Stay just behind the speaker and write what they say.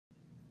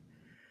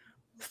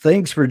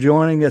Thanks for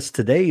joining us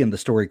today in the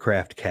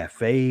Storycraft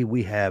Cafe.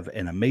 We have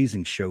an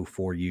amazing show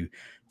for you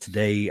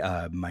today.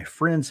 My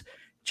friends,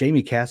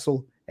 Jaime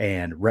Castle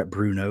and Rhett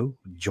Bruno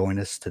join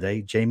us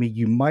today. Jamie,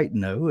 you might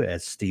know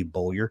as Steve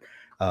Bowyer,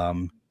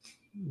 um,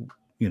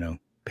 you know,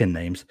 pen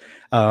names,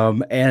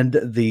 and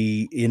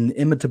the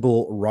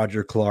inimitable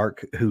Roger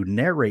Clark, who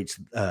narrates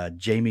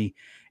Jamie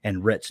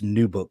and Rhett's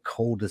new book,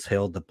 Cold as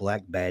Hell, the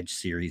Black Badge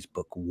series,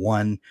 book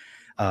one.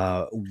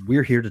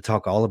 We're here to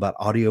talk all about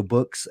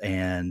audiobooks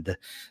and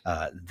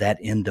that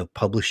end of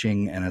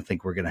publishing. And I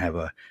think we're going to have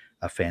a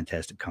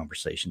fantastic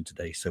conversation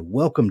today. So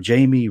welcome,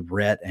 Jamie,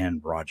 Rhett,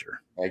 and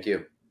Roger. Thank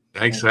you.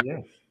 Thanks. Thank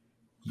you.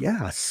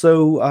 Yeah.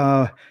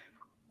 So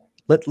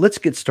let's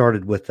get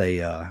started with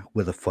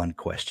a fun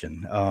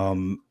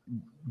question.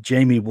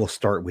 Jamie, we'll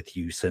start with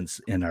you since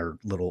in our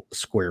little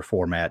square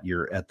format,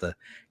 you're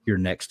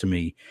next to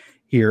me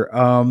here.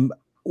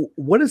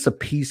 What is a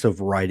piece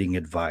of writing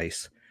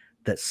advice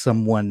that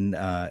someone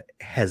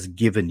has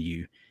given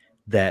you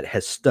that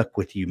has stuck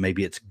with you?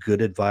 Maybe it's good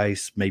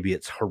advice, maybe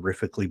it's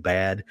horrifically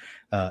bad,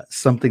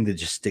 something that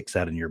just sticks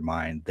out in your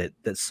mind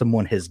that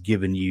someone has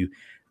given you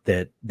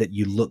that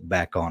you look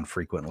back on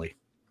frequently.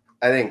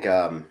 I think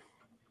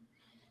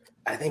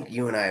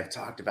you and I have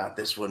talked about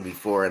this one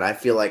before, and I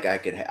feel like I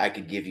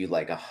could give you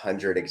like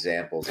 100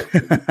 examples of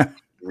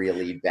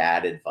really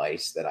bad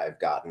advice that I've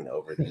gotten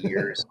over the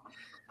years.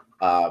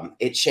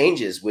 It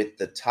changes with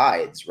the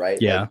tides, right?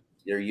 Yeah. Like,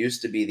 there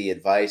used to be the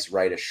advice,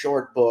 write a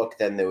short book.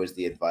 Then there was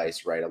the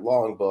advice, write a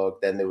long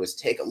book. Then there was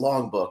take a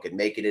long book and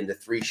make it into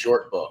 3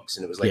 short books.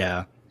 And it was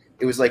like,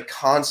 it was like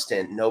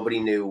constant. Nobody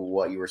knew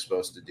what you were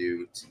supposed to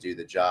do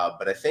the job.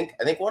 But I think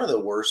one of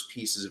the worst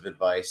pieces of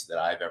advice that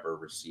I've ever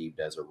received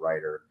as a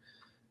writer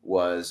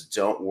was,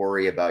 don't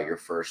worry about your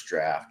first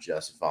draft,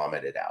 just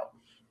vomit it out.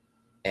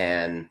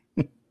 And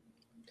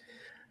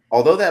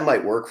although that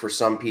might work for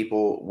some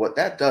people, what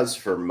that does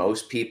for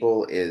most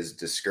people is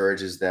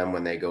discourages them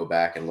when they go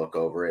back and look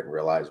over it and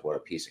realize what a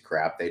piece of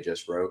crap they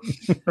just wrote.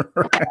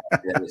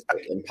 And it's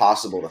like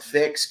impossible to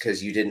fix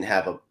because you didn't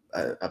have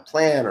a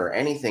plan or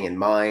anything in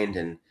mind.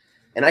 And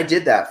I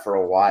did that for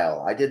a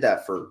while. I did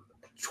that for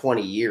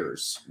 20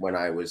 years when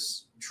I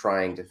was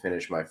trying to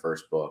finish my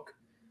first book.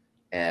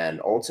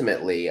 And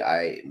ultimately,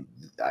 I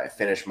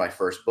finished my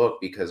first book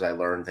because I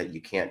learned that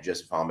you can't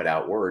just vomit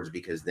out words,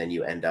 because then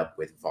you end up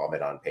with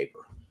vomit on paper.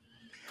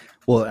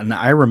 Well, and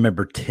I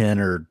remember 10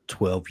 or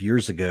 12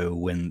 years ago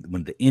when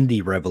the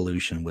indie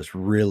revolution was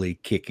really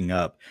kicking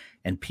up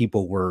and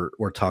people were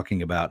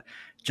talking about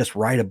just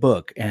write a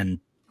book and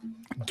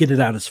get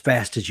it out as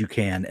fast as you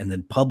can and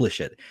then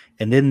publish it.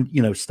 And then,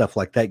 stuff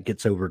like that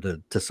gets over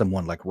to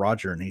someone like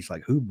Roger, and he's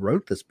like, who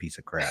wrote this piece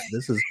of crap?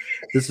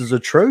 This is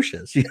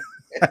atrocious.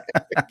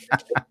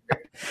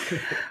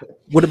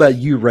 What about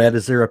you, Rhett?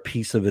 Is there a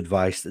piece of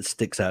advice that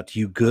sticks out to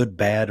you, good,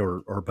 bad,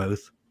 or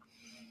both?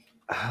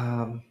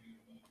 I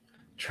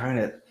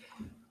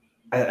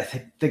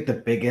think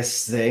the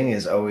biggest thing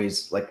is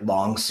always like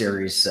long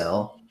series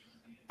sell,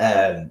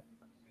 and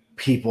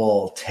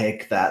people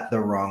take that the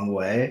wrong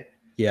way.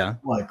 Yeah.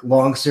 Like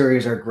long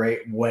series are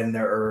great when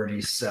they're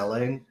already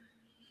selling,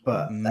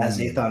 but as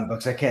Athon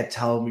Books, I can't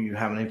tell you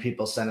how many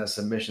people send a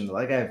submission. They're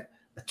like, I have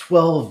a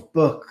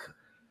 12-book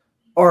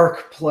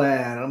arc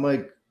plan. I'm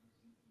like,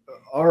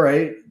 all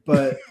right,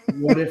 but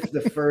what if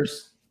the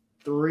first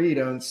 3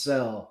 don't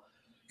sell?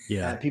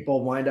 Yeah. And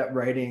people wind up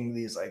writing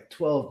these like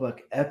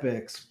 12-book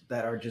epics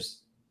that are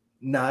just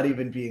not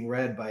even being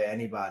read by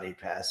anybody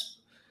past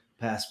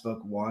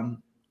book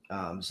 1.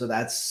 So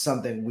that's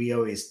something we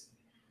always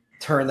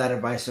turn that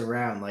advice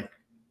around, like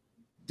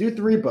do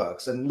 3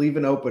 books and leave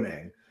an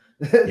opening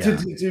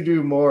to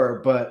do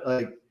more. But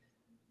like,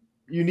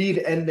 you need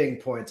ending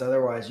points.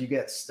 Otherwise you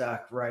get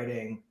stuck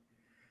writing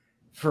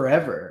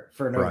forever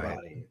for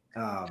nobody.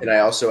 Right. And I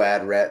also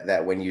add, Rhett,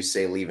 that when you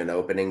say leave an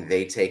opening,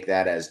 they take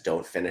that as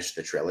don't finish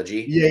the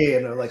trilogy.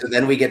 No, like, so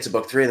then we get to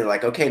book 3 and they're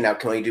like, okay, now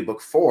can we do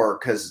book 4?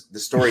 Because the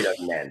story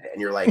doesn't end.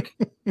 And you're like,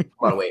 come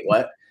on, wait,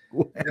 what?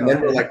 And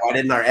then we're like, why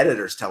didn't our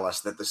editors tell us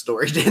that the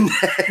story didn't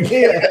end?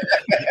 Yeah.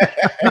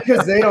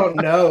 Because they don't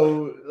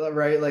know,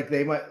 right? Like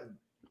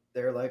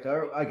they're like,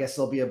 oh, I guess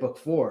there'll be a book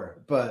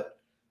 4, but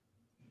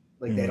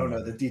like they don't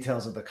know the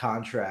details of the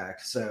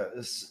contract. So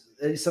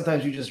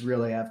sometimes you just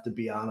really have to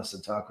be honest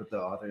and talk with the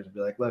authors and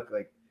be like, look,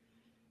 like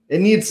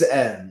it needs to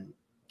end.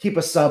 Keep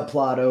a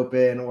subplot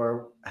open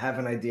or have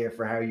an idea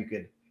for how you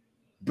could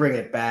bring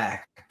it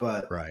back.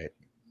 But right.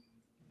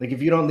 Like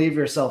if you don't leave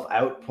yourself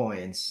out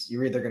points,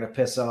 you're either going to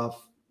piss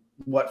off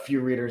what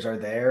few readers are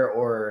there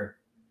or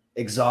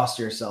exhaust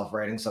yourself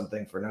writing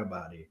something for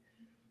nobody.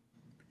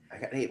 I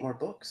got 8 more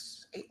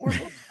books. 8 more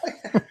books.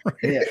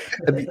 Yeah.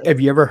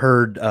 Have you ever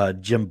heard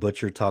Jim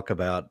Butcher talk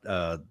about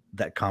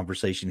that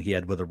conversation he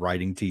had with a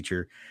writing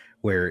teacher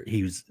where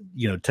he was,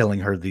 telling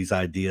her these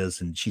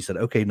ideas and she said,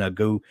 okay, now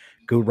go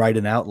write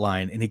an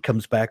outline. And he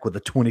comes back with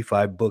a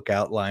 25 book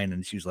outline.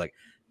 And she was like,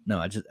 no,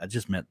 I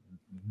just meant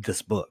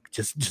this book.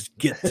 Just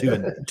get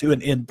to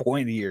an end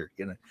point here.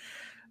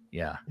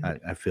 Yeah,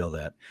 I feel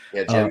that.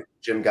 Yeah.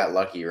 Jim got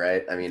lucky,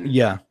 right? I mean,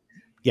 yeah.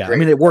 Yeah, I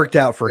mean, it worked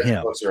out for His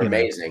him. books are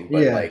amazing,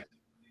 but like,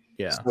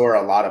 so are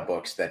a lot of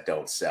books that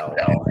don't sell.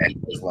 He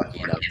was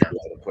lucky enough to be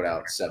able to put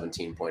out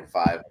 17.5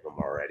 of them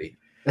already.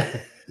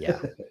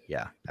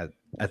 Yeah.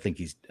 I think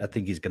he's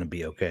going to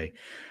be okay.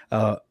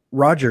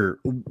 Roger,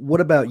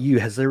 what about you?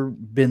 Has there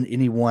been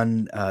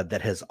anyone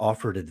that has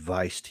offered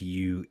advice to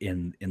you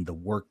in the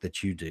work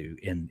that you do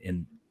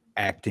in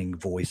acting,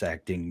 voice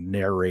acting,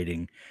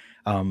 narrating,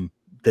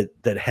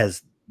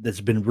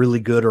 that's been really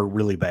good or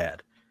really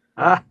bad?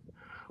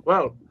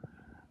 Well,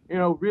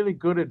 really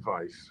good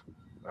advice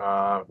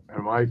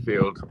in my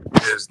field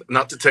is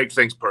not to take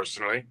things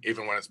personally,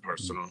 even when it's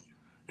personal.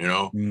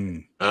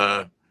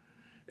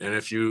 And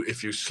if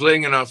you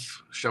sling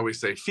enough, shall we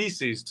say,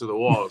 feces to the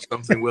wall,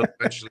 something will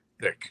eventually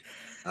stick.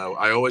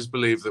 I always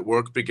believe that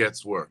work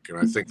begets work, and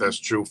I think that's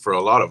true for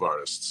a lot of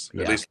artists,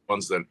 at least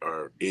ones that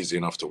are easy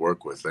enough to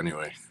work with,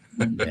 anyway.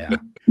 Yeah,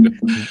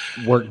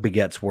 work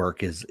begets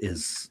work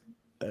is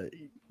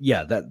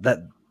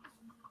that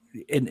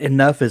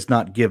enough is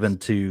not given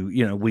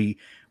to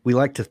we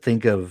like to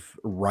think of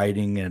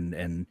writing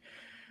and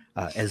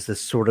as this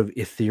sort of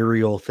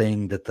ethereal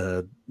thing that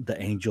the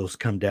angels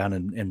come down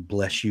and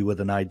bless you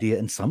with an idea.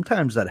 And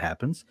sometimes that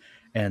happens.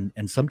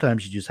 And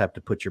sometimes you just have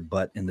to put your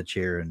butt in the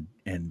chair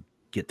and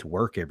get to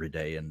work every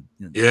day. And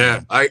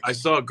I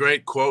saw a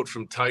great quote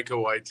from Taika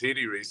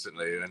Waititi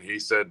recently. And he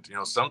said,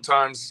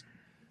 sometimes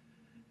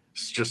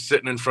it's just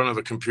sitting in front of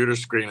a computer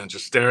screen and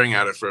just staring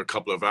at it for a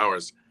couple of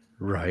hours.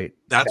 Right.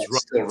 That's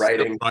still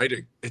writing.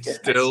 It's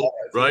still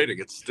writing.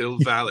 It's still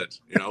valid,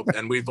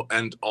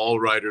 and all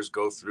writers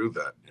go through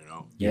that,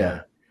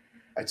 Yeah.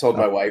 I told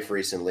my wife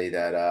recently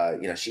that,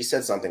 she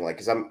said something like,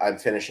 cause I'm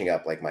finishing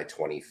up like my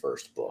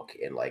 21st book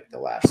in like the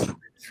last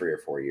 3 or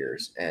 4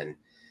 years. And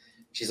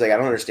she's like, I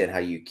don't understand how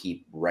you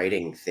keep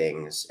writing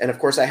things. And of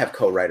course I have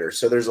co-writers.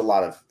 So there's a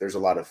lot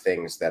of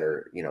things that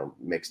are,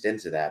 mixed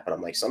into that. But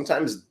I'm like,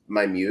 sometimes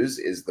my muse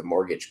is the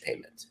mortgage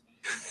payment.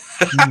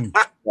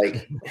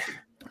 Like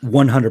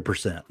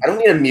 100%. I don't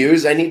need a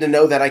muse. I need to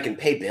know that I can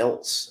pay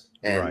bills,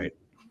 and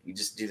you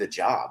just do the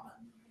job.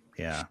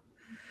 Yeah.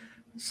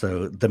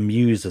 So the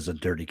muse is a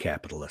dirty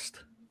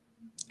capitalist.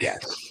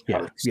 Yes.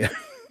 Yeah.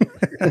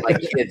 My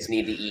kids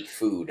need to eat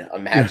food.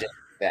 Imagine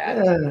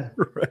that. That's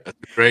a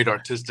great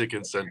artistic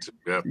incentive.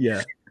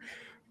 Yeah.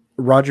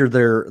 Roger,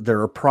 there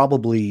are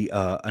probably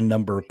a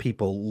number of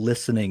people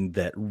listening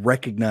that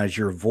recognize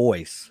your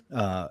voice,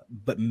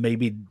 but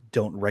maybe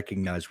don't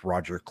recognize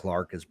Roger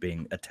Clark as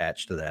being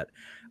attached to that.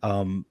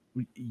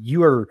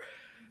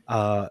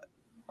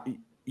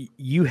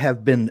 You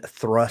have been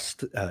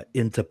thrust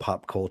into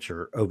pop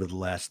culture over the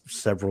last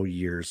several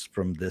years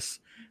from this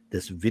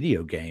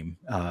video game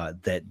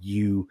that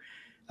you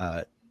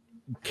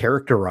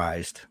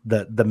characterized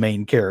the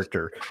main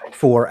character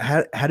for.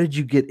 How did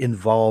you get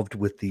involved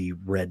with the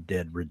Red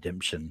Dead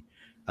Redemption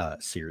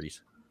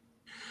series?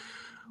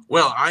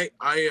 Well, I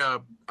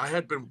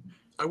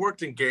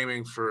worked in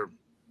gaming for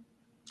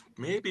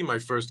maybe my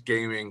first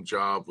gaming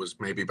job was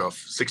maybe about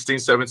 16,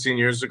 17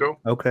 years ago.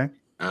 Okay.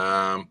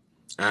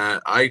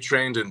 I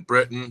trained in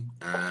Britain,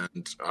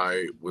 and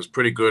I was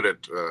pretty good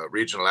at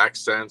regional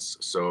accents.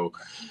 So,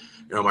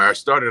 I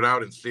started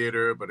out in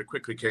theater, but it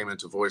quickly came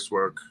into voice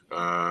work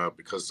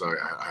because I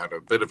had a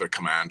bit of a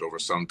command over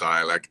some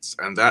dialects,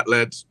 and that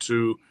led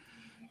to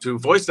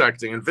voice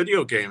acting in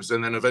video games,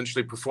 and then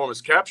eventually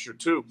performance capture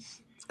too.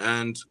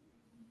 And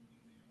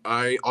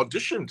I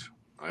auditioned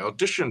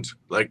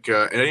like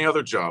any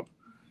other job.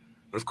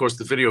 Of course,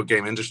 the video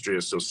game industry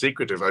is so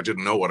secretive. I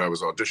didn't know what I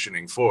was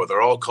auditioning for.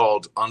 They're all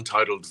called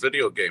Untitled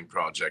Video Game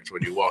Project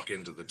when you walk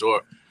into the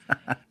door.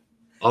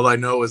 All I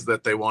know is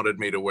that they wanted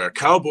me to wear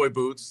cowboy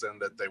boots and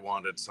that they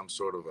wanted some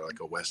sort of like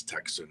a West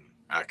Texan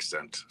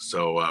accent.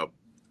 So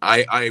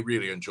I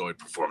really enjoyed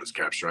performance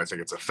capture. I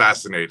think it's a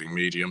fascinating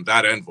medium,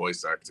 that and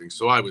voice acting.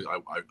 So I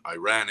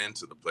ran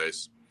into the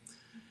place.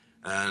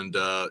 And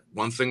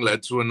one thing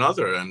led to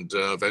another, and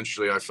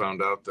eventually I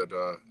found out that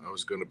I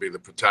was going to be the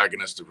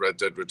protagonist of Red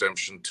Dead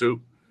Redemption 2.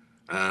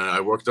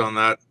 I worked on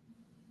that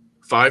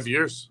 5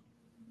 years.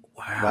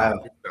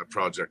 Wow. That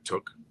project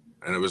took,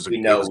 and it was.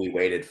 We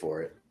waited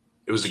for it.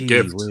 It was a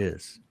gift.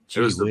 Whiz. It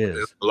was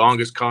the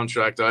longest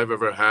contract I've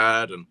ever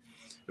had, and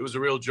it was a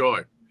real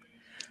joy.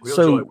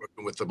 Joy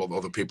working with all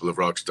the people of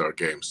Rockstar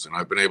Games, and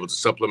I've been able to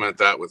supplement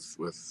that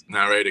with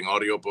narrating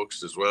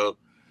audiobooks as well.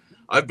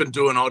 I've been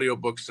doing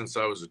audiobooks since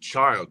I was a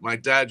child. My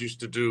dad used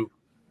to do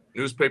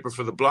newspaper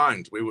for the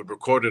blind. We would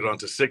record it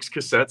onto 6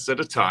 cassettes at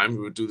a time.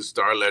 We would do the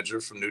Star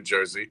Ledger from New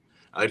Jersey.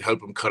 I'd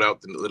help him cut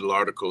out the little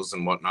articles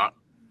and whatnot.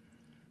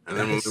 And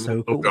then when we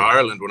moved to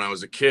Ireland when I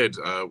was a kid,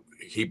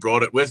 he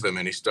brought it with him,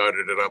 and he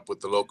started it up with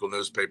the local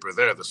newspaper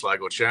there, the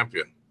Sligo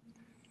Champion.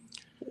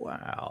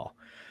 Wow.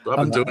 So I've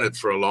been doing it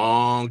for a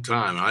long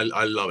time.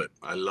 I love it.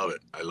 I love it.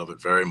 I love it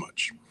very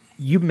much.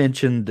 You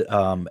mentioned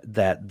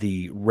that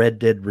the Red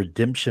Dead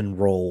Redemption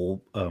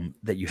role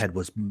that you had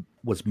was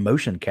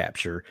motion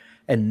capture,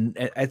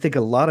 and I think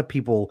a lot of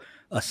people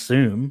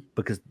assume,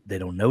 because they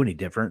don't know any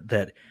different,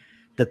 that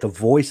the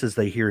voices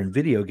they hear in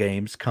video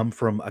games come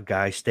from a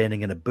guy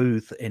standing in a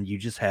booth, and you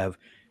just have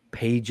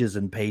pages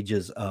and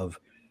pages of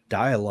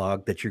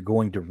dialogue that you're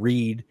going to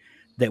read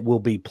that will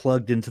be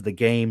plugged into the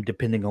game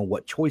depending on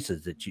what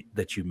choices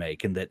that you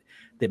make, and that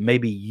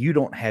maybe you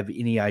don't have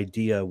any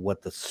idea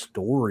what the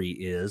story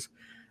is.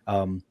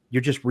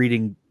 You're just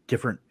reading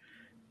different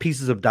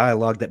pieces of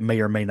dialogue that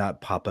may or may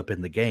not pop up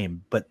in the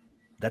game, but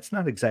that's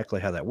not exactly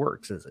how that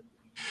works, is it?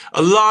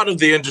 A lot of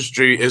the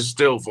industry is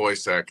still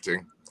voice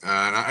acting.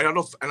 And I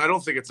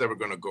don't think it's ever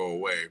going to go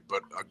away,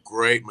 but a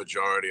great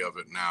majority of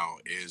it now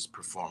is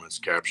performance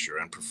capture.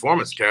 And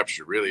performance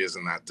capture really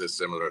isn't that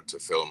dissimilar to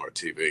film or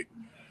TV.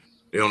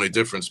 The only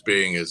difference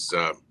being is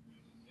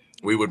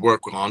we would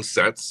work on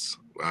sets,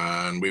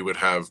 and we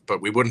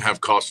wouldn't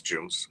have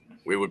costumes.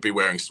 We would be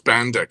wearing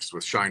spandex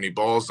with shiny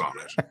balls on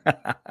it.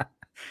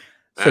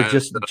 So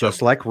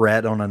just like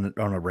Rhett on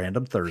a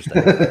random Thursday.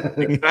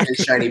 Exactly.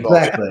 Shiny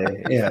balls.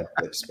 Exactly. Yeah.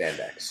 With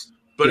spandex.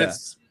 But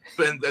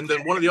and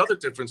then one of the other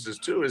differences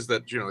too is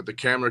that, you know, the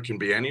camera can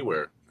be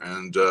anywhere,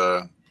 and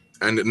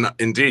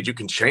indeed you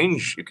can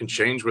change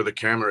where the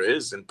camera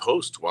is in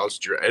post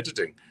whilst you're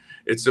editing.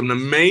 It's an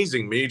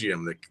amazing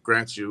medium that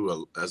grants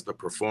you, as the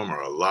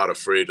performer, a lot of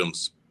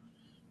freedoms,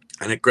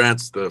 and it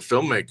grants the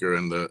filmmaker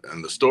and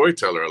the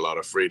storyteller a lot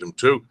of freedom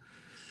too.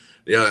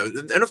 Yeah,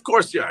 and of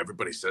course, yeah,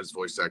 everybody says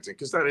voice acting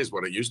because that is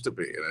what it used to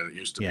be, and it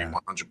used to be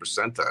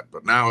 100% that.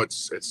 But now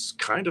it's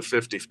kind of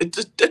 50.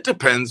 It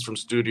depends from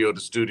studio to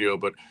studio,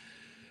 but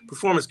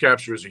performance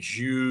capture is a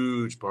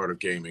huge part of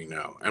gaming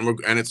now,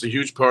 and it's a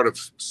huge part of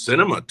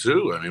cinema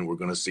too. I mean, we're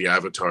going to see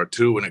Avatar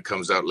 2 when it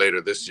comes out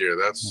later this year.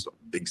 That's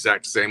the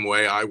exact same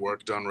way I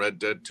worked on Red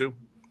Dead 2.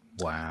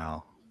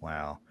 Wow.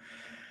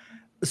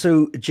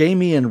 So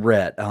Jaime and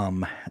Rhett,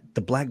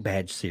 the Black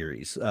Badge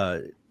series.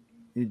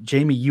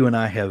 Jaime, you and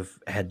I have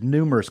had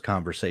numerous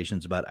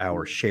conversations about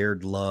our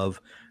shared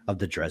love of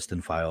the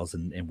Dresden Files,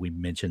 and we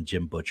mentioned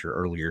Jim Butcher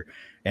earlier,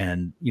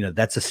 and you know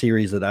that's a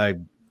series that I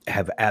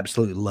have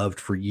absolutely loved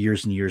for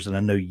years and years, and I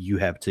know you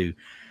have too.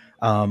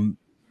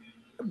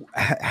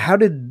 How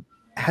did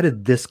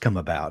this come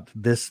about?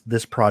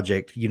 This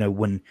project, you know,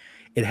 when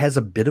it has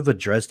a bit of a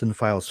Dresden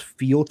Files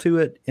feel to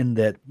it, in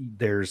that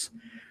there's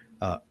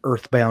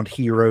earthbound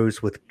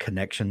heroes with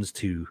connections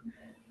to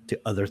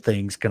other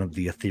things, kind of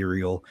the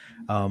ethereal,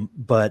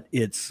 but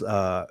it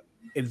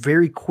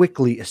very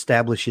quickly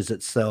establishes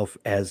itself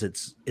as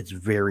its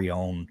very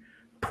own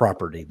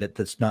property.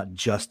 That's not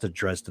just a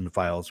Dresden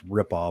Files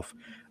ripoff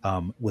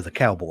with a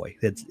cowboy.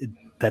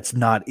 That's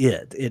not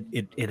it.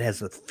 It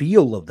has a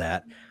feel of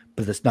that,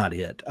 but that's not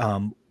it.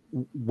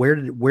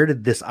 Where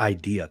did this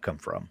idea come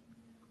from?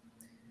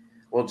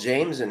 Well,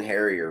 James and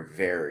Harry are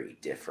very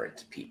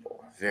different people.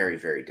 Very,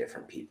 very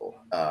different people.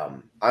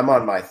 I'm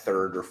on my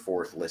third or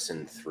fourth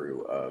listen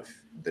through of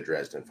the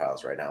Dresden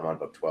Files right now. I'm on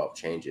book 12,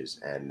 Changes.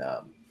 And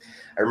I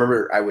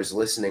remember I was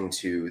listening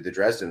to the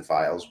Dresden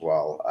Files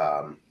while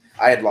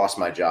I had lost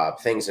my job.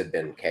 Things had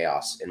been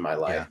chaos in my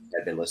life. Yeah.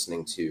 I'd been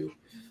listening to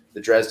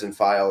the Dresden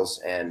Files,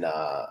 and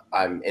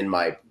I'm in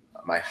my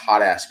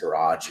hot-ass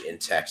garage in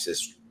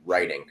Texas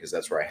writing, because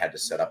that's where I had to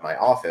set up my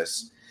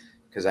office,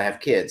 because I have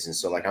kids. And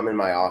so like I'm in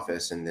my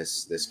office, and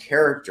this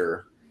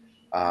character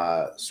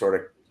sort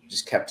of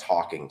just kept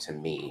talking to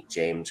me.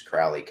 James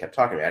Crowley kept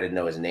talking to me. I didn't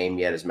know his name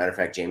yet. As a matter of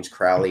fact, James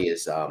Crowley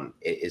is a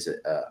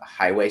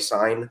highway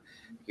sign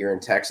here in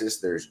Texas.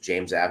 There's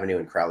James Avenue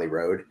and Crowley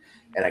Road.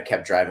 And I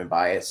kept driving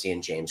by it,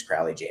 seeing James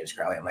Crowley.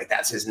 I'm like,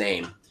 that's his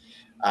name.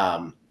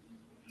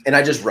 And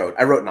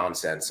I wrote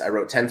nonsense. I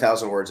wrote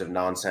 10,000 words of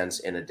nonsense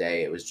in a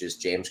day. It was just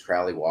James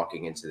Crowley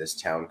walking into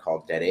this town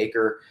called Dead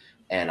Acre.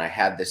 And I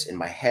had this in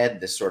my head,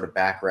 this sort of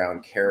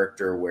background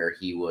character where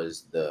he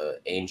was the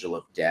angel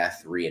of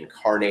death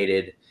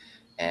reincarnated.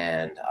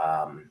 And,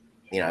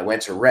 I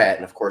went to Rhett,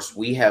 and of course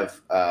we have,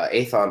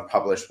 Athon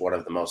published one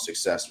of the most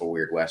successful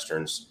Weird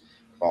Westerns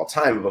of all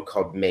time, a book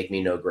called Make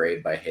Me No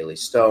Grave by Haley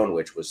Stone,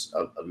 which was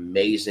an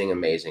amazing,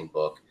 amazing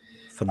book.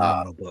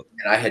 Phenomenal book.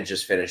 And I had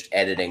just finished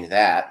editing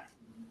that.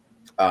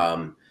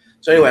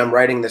 So anyway, I'm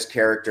writing this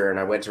character, and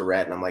I went to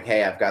Rhett, and I'm like,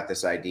 hey, I've got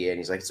this idea. And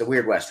he's like, it's a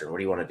Weird Western. What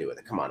do you want to do with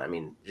it? Come on. I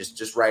mean,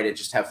 just write it.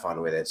 Just have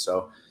fun with it.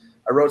 So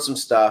I wrote some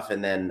stuff.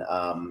 And then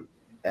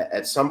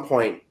at some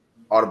point,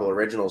 Audible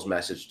Originals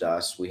messaged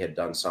us. We had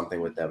done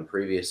something with them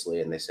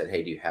previously, and they said,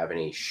 hey, do you have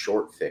any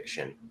short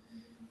fiction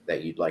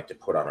that you'd like to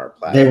put on our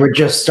platform? They were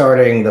just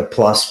starting the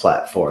Plus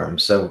platform.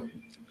 So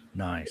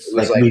nice.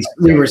 Like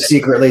we were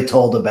secretly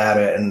told about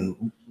it,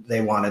 and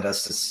they wanted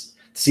us to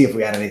see if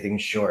we had anything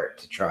short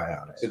to try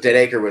on it. So Dead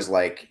Acre was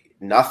like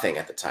nothing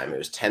at the time. It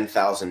was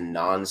 10,000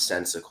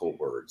 nonsensical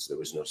words. There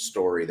was no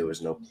story. There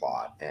was no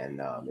plot. And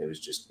it was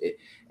just it.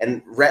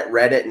 And Rhett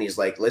read it, and he's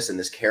like, listen,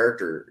 this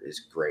character is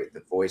great.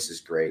 The voice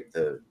is great.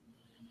 The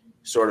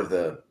sort of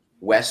the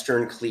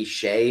Western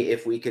cliche,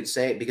 if we could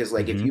say it, because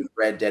like if you've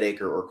read Dead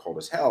Acre or Cold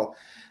as Hell,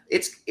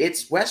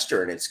 it's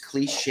Western. It's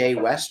cliche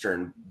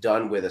Western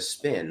done with a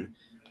spin.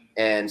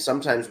 And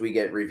sometimes we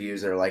get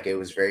reviews that are like, it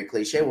was very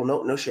cliche. Well,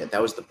 no shit.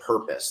 That was the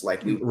purpose.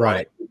 Like we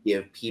wanted to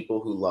give people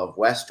who love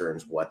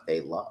Westerns what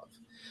they love.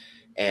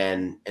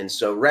 And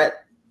so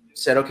Rhett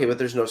said, okay, but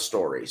there's no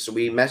story. So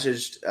we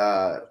messaged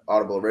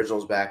Audible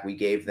Originals back. We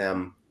gave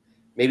them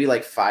maybe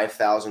like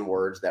 5,000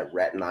 words that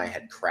Rhett and I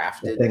had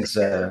crafted. I think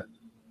so.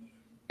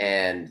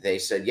 And they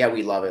said, yeah,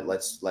 we love it.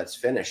 Let's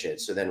finish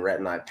it. So then Rhett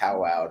and I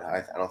powwowed.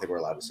 I don't think we're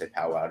allowed to say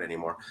powwowed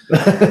anymore.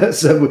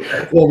 So,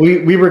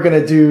 we were going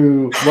to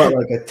do what,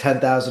 like a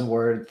 10,000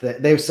 word thing.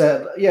 They've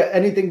said, yeah,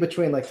 anything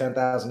between like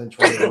 10,000 and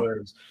 20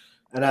 words.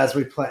 And as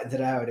we planned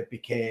it out, it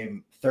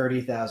became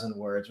 30,000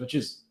 words, which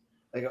is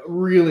like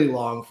really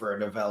long for a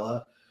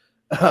novella.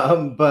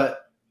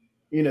 But,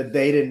 you know,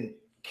 they didn't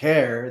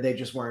care. They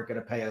just weren't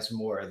going to pay us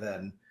more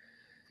than,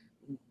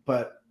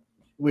 but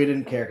we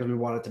didn't care because we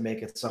wanted to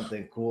make it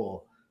something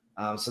cool.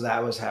 So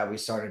that was how we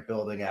started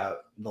building out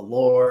the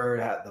lore,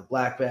 how the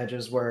Black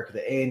Badges work,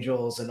 the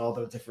angels, and all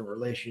the different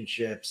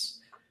relationships.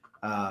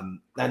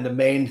 And the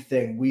main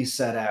thing we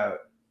set out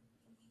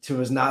to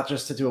was not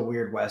just to do a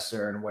weird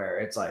Western where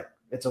it's like,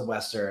 it's a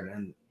Western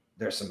and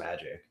there's some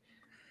magic,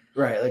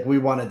 right? Like we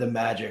wanted the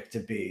magic to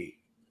be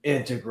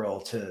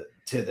integral to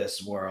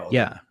this world.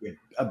 Yeah.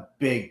 A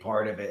big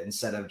part of it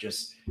instead of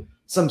just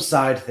some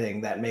side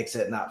thing that makes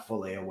it not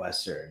fully a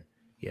Western.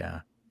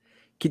 Yeah.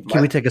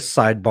 Can we take a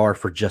sidebar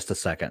for just a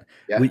second?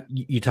 Yeah.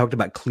 You talked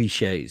about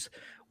cliches.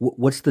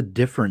 What's the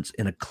difference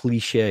in a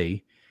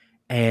cliche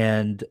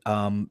and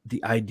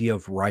the idea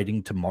of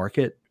writing to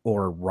market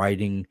or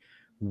writing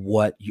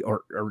what you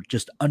or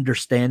just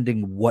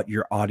understanding what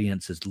your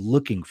audience is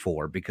looking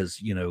for? Because,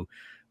 you know,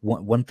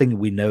 one thing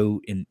we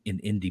know in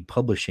indie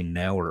publishing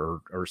now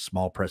or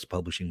small press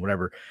publishing,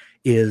 whatever,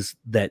 is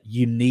that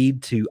you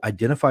need to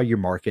identify your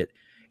market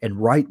and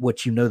write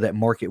what you know that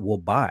market will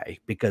buy.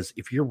 Because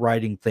if you're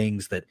writing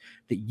things that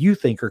you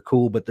think are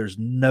cool, but there's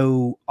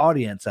no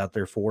audience out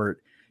there for it,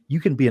 you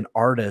can be an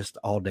artist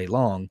all day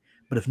long,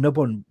 but if no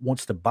one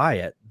wants to buy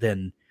it,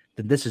 then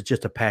this is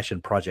just a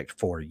passion project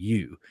for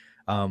you.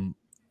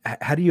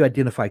 How do you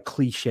identify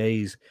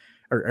cliches,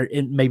 or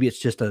and maybe it's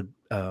just a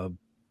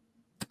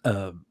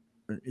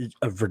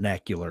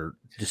vernacular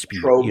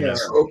dispute? Trope, you know,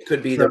 trope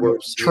could be the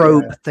word.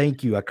 Trope. Yeah.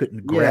 Thank you. I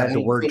couldn't grab Yeah,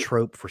 the word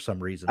trope for some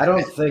reason. I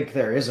don't think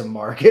there is a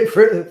market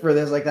for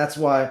this. Like, that's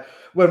why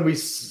when we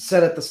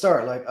said at the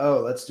start, like, oh,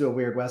 let's do a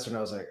weird Western,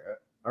 I was like,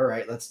 all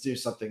right, let's do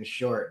something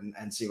short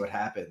and see what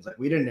happens. Like,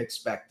 we didn't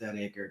expect Dead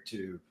Acre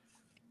to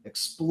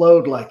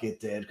explode like it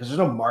did because there's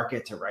no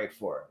market to write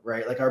for,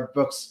 right? Like, our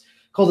books,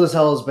 Cold as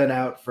Hell, has been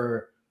out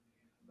for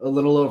a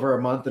little over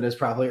a month and is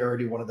probably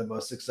already one of the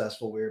most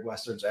successful weird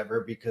Westerns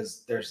ever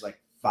because there's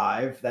like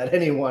 5 that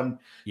anyone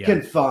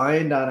can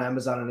find on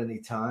Amazon at any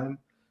time.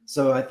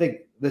 So I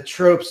think the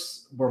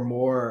tropes were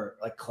more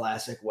like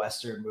classic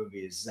Western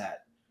movies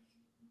that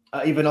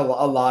even a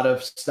lot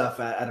of stuff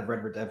out of Red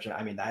Dead Redemption.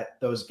 I mean,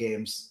 those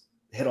games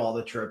hit all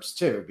the tropes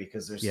too,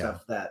 because there's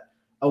stuff that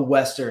a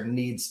Western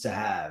needs to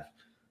have.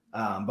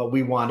 But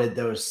we wanted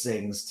those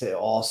things to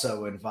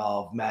also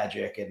involve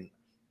magic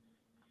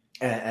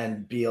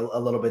and be a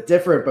little bit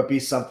different, but be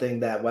something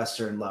that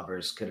Western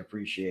lovers could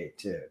appreciate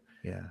too.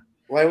 Yeah.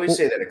 Well, I always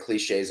say that a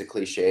cliche is a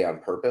cliche on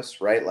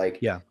purpose, right? Like,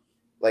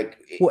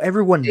 well,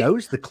 everyone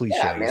knows the cliches.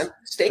 Yeah, man.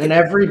 And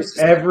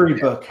every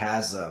book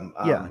has them.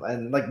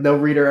 And like no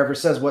reader ever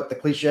says what the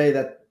cliche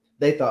that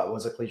they thought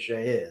was a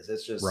cliche is.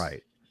 It's just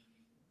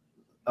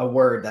a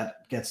word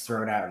that gets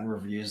thrown out in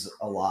reviews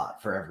a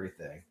lot for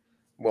everything.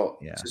 Well,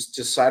 just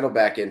to sidle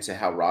back into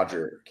how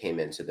Roger came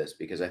into this,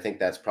 because I think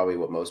that's probably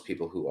what most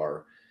people who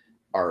are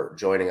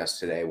joining us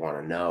today want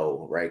to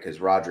know, right?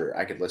 Because Roger,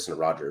 I could listen to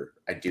Roger.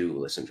 I do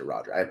listen to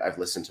Roger. I've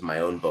listened to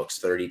my own books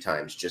 30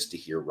 times just to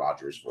hear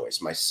Roger's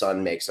voice. My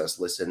son makes us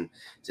listen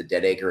to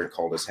Dead Acre and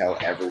Cold as Hell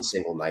every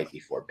single night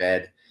before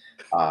bed.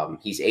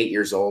 He's 8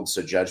 years old,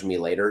 so judge me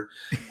later.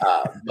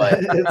 But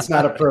it's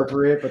not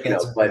appropriate, but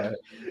that's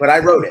but I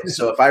wrote it.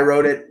 So if I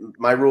wrote it,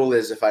 my rule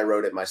is if I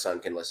wrote it, my son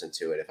can listen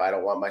to it. If I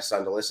don't want my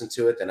son to listen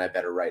to it, then I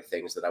better write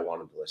things that I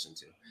want him to listen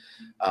to.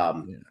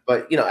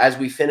 But you know, as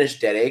we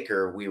finished Dead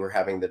Acre, we were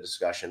having the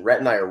discussion. Rhett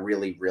and I are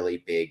really,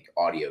 really big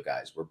audio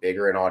guys. We're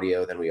bigger in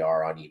audio than we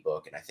are on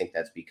ebook, and I think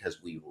that's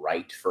because we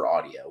write for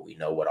audio. We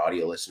know what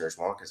audio listeners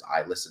want because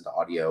I listen to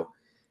audio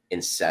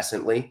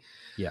incessantly.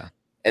 Yeah.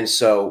 And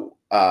so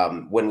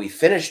when we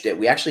finished it,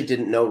 we actually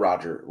didn't know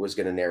Roger was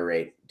going to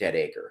narrate Dead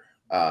Acre.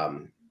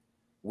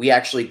 We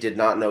actually did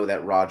not know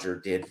that Roger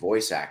did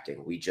voice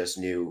acting. We just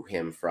knew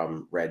him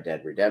from Red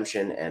Dead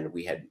Redemption. And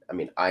we had, I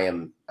mean, I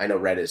know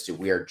Red is too.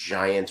 We are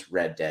giant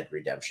Red Dead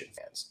Redemption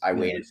fans. I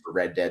waited for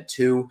Red Dead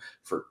 2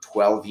 for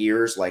 12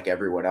 years, like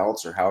everyone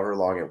else, or however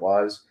long it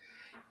was.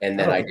 And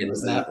then I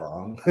didn't that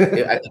long. I think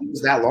it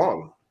was that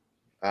long.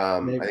 I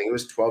think it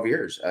was 12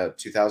 years,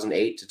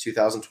 2008 to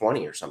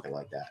 2020 or something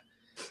like that.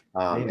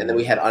 And then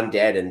we had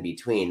Undead in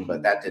between,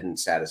 but that didn't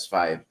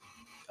satisfy.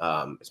 As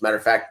a matter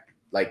of fact,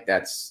 like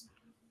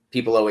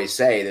people always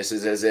say this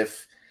is as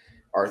if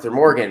Arthur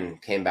Morgan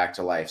came back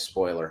to life.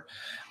 Spoiler.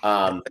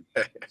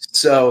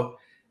 So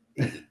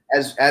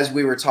as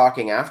we were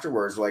talking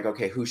afterwards, we're like,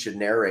 okay, who should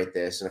narrate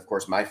this? And of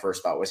course, my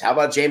first thought was, how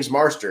about James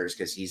Marsters?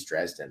 Because he's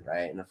Dresden,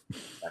 right?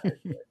 And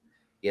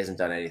he hasn't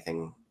done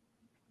anything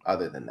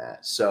other than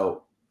that.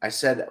 So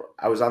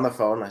I was on the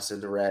phone. I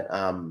said to Rhett,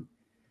 I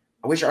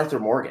wish Arthur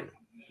Morgan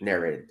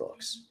narrated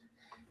books.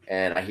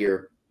 And I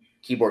hear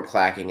keyboard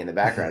clacking in the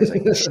background. It's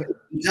like,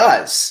 he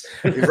does.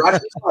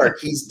 Roger Clark,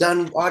 he's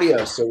done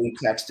audio. So we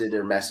texted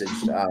or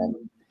messaged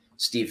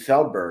Steve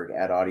Feldberg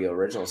at Audio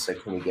Originals,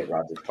 said, can we get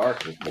Roger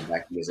Clark? And he came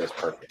back, he goes, that's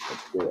perfect,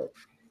 let's do it.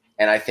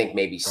 And I think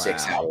maybe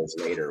 6 hours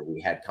later,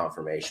 we had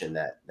confirmation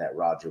that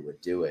Roger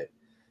would do it.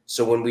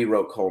 So when we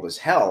wrote Cold as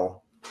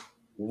Hell,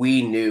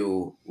 we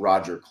knew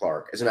Roger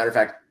Clark. As a matter of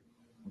fact,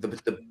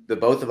 the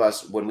both of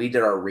us, when we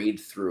did our read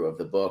through of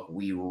the book,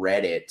 we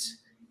read it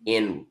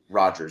in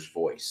Roger's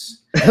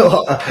voice.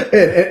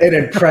 An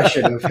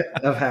impression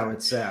of how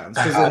it sounds.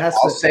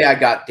 I'll say I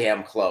got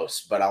damn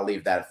close, but I'll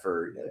leave that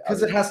for,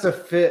 because it has to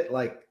fit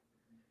like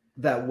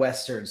that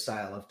Western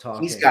style of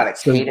talking. He's got a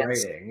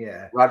cadence. Writing,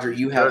 yeah. Roger,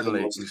 you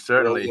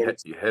certainly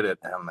hit it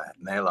on the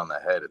nail on the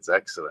head. It's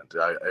excellent.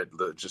 It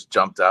just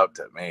jumped out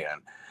at me,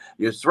 and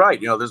it's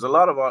right. You know, there's a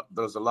lot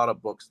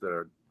of books that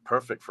are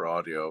perfect for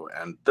audio,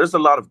 and there's a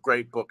lot of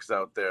great books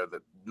out there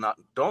that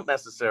don't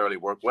necessarily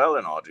work well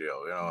in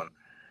audio. You know,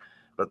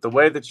 but the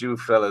way that you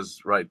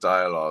fellas write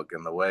dialogue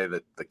and the way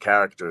that the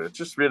character, it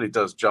just really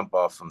does jump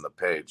off from the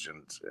page,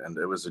 and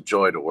it was a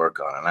joy to work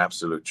on, an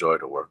absolute joy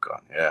to work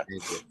on. Yeah.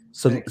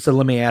 So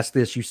let me ask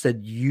this: you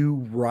said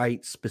you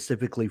write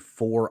specifically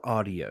for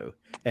audio,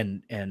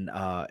 and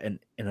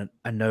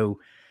I know,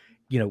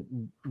 you know,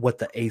 what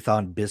the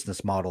Athon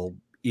business model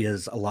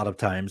is. A lot of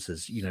times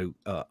is, you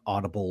know,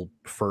 Audible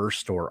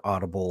first or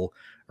Audible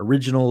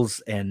Originals,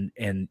 and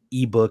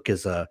ebook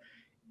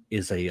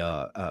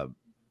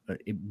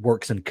it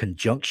works in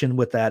conjunction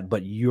with that,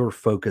 but you're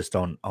focused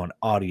on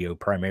audio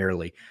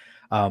primarily.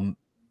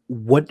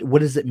 What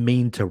does it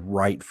mean to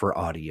write for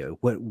audio?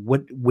 What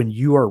when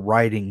you are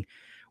writing,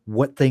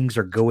 what things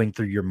are going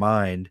through your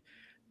mind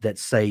that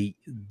say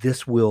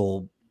this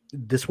will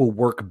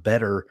work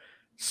better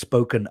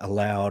spoken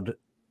aloud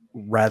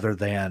rather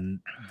than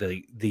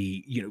the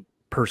you know,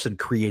 person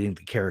creating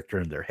the character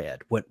in their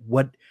head? What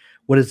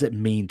does it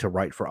mean to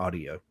write for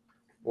audio?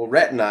 Well,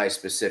 Rhett and I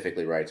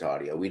specifically write to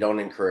audio. We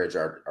don't encourage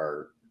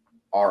our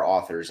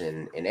authors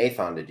in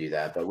Athon to do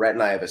that, but Rhett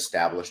and I have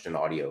established an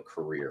audio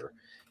career.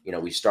 You know,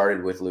 we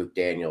started with Luke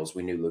Daniels.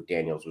 We knew Luke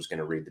Daniels was going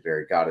to read the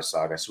Barry Goddess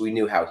saga, so we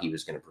knew how he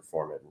was going to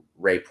perform it.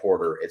 Ray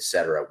Porter,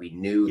 etc. We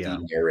knew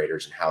the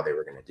narrators and how they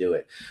were going to do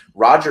it.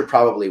 Roger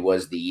probably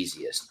was the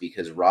easiest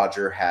because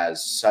Roger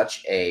has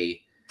such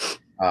a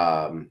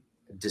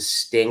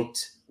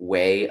distinct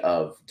way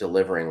of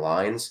delivering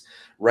lines.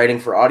 Writing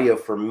for audio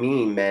for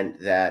me meant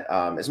that,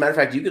 as a matter of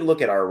fact, you could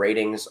look at our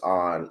ratings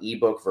on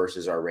ebook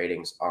versus our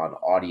ratings on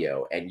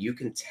audio, and you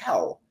can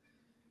tell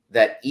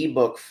that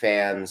ebook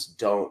fans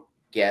don't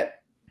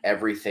get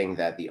everything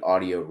that the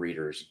audio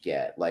readers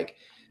get. Like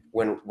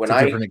when it's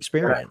a different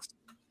experience.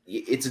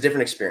 It's a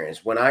different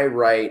experience. When I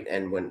write,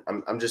 and when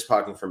I'm just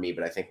talking for me,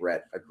 but I think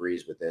Rhett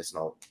agrees with this, and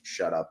I'll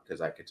shut up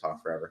because I could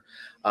talk forever.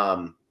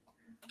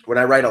 When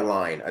I write a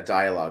line, a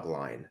dialogue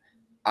line,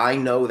 I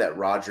know that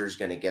Roger's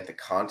going to get the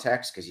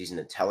context because he's an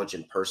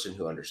intelligent person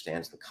who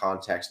understands the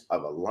context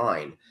of a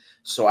line.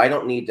 So I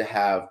don't need to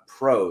have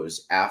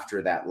prose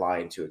after that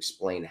line to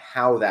explain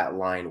how that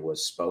line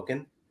was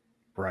spoken.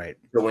 Right.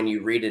 So when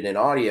you read it in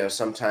audio,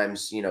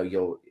 sometimes, you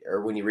know,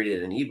 or when you read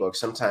it in ebook,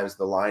 sometimes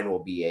the line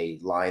will be a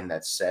line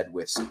that's said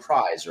with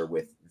surprise or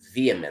with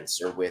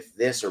vehemence or with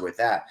this or with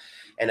that.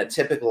 And a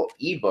typical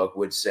ebook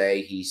would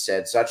say he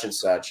said such and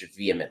such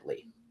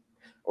vehemently,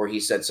 or he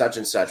said such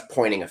and such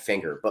pointing a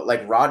finger. But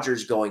like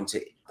Roger's going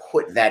to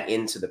put that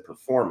into the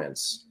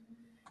performance.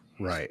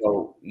 Right.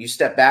 So you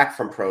step back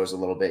from prose a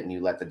little bit and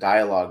you let the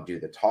dialogue do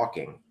the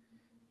talking.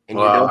 And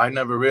well, I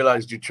never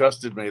realized you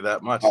trusted me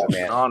that much. Oh, it's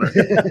man. an honor.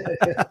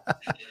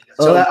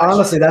 Well,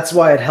 honestly, that's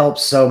why it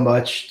helps so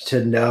much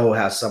to know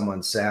how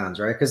someone sounds,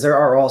 right? Because there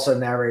are also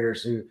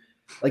narrators who,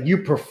 like, you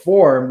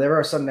perform. There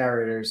are some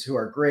narrators who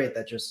are great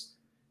that just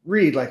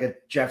read, like a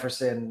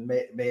Jefferson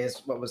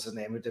Mays. What was his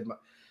name? Who did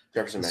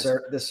Jefferson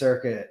the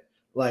circuit?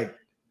 Like,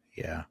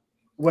 yeah.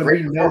 When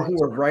we know who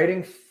we're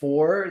writing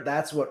for,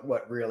 that's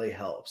what really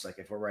helps. Like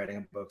if we're writing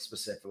a book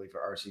specifically for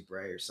R.C.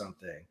 Bray or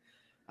something,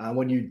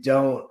 when you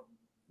don't,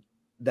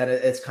 that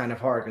it's kind of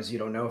hard because you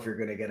don't know if you're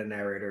going to get a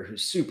narrator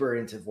who's super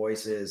into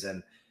voices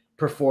and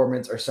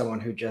performance or someone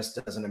who just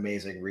does an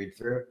amazing read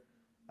through.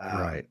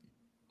 Right.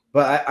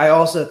 But I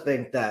also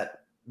think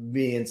that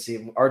me and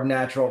C, our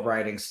natural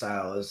writing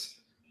style is,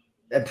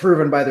 and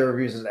proven by the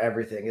reviews and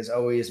everything, is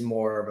always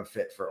more of a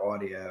fit for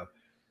audio.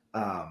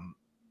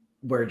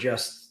 We're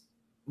just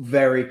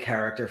very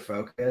character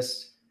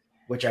focused,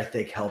 which I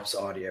think helps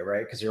audio,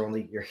 right? Because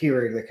you're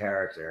hearing the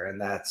character,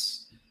 and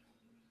that's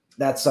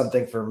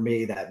something for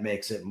me that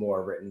makes it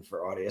more written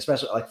for audio,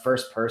 especially like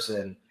first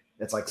person.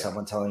 It's like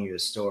someone telling you a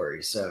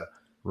story. So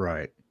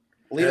right.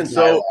 And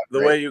so the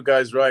way you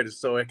guys write is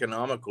so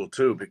economical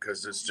too,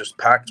 because it's just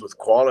packed with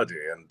quality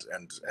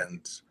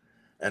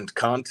and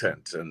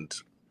content, and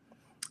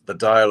the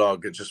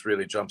dialogue, it just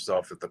really jumps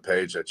off at the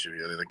page at you.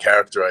 The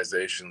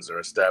characterizations are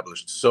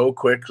established so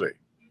quickly.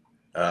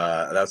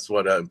 That's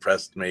what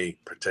impressed me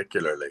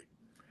particularly.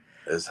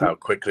 is how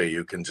quickly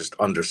you can just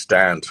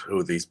understand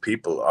who these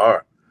people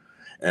are.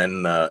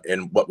 And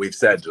in what we've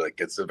said, like,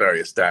 it's a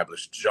very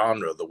established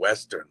genre, the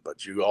Western,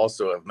 but you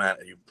also have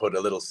you put a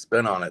little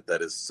spin on it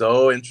that is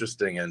so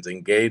interesting and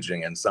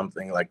engaging, and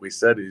something, like we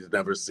said, he's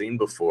never seen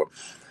before.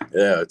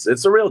 Yeah,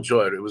 it's a real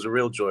joy. It was a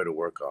real joy to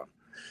work on.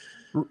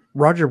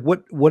 Roger,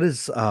 what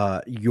is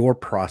your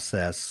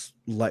process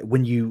like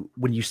when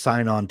you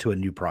sign on to a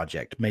new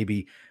project,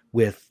 maybe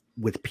with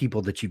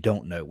people that you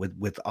don't know,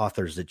 with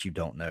authors that you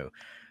don't know?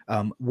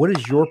 What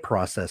is your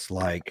process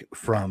like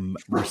from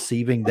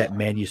receiving that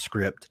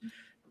manuscript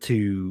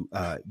to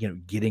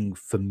getting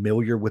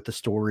familiar with the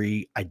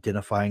story,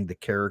 identifying the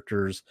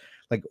characters?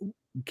 Like,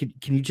 can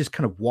you just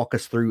kind of walk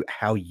us through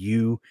how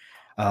you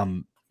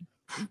kind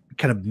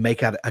of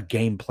make out a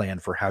game plan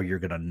for how you're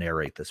going to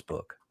narrate this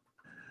book?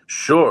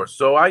 Sure.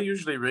 So I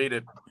usually read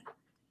it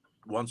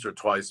once or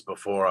twice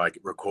before I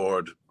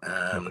record.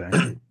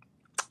 Okay.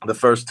 The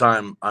first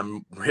time,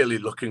 I'm really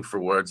looking for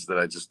words that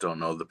I just don't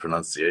know the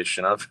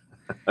pronunciation of.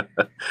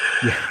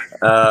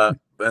 Yeah.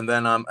 And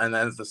then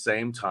at the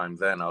same time,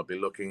 then I'll be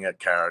looking at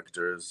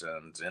characters,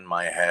 and in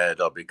my head,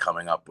 I'll be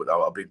coming up with,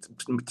 I'll be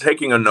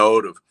taking a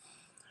note of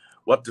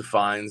what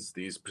defines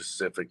these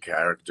specific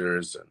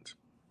characters,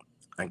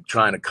 and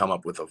trying to come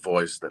up with a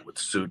voice that would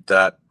suit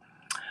that.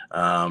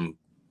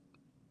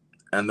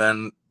 And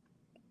then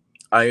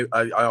I'm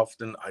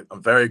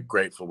very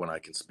grateful when I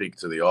can speak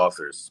to the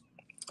authors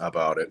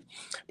about it,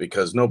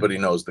 because nobody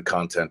knows the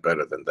content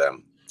better than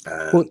them.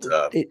 And,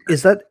 well,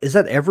 is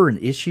that ever an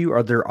issue?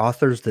 Are there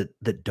authors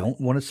that don't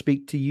want to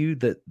speak to you?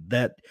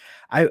 That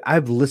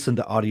I've listened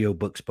to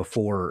audiobooks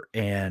before,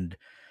 and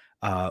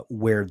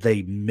where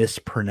they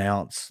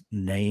mispronounce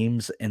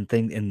names and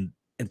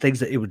things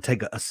that it would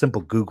take a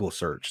simple Google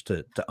search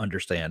to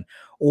understand,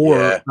 or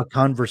a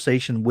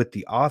conversation with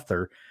the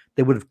author,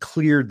 they would have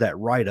cleared that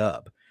right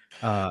up.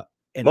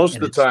 Most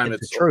of the time,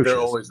 it's atrocious. They're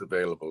always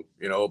available,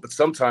 but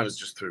sometimes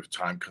just through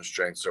time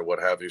constraints or what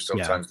have you,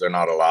 sometimes they're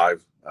not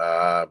alive.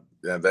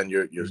 And then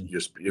you're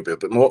a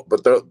bit more,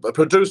 but the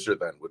producer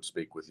then would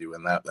speak with you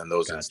in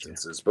those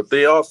instances. But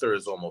the author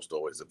is almost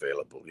always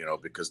available,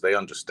 because they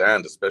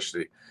understand,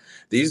 especially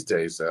these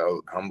days,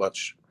 how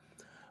much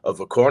of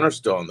a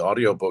cornerstone the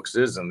audiobooks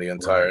is in the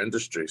entire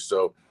industry.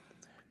 So,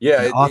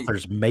 yeah,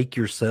 authors, make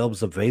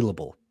yourselves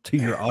available to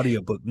your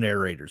audiobook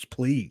narrators,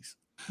 please.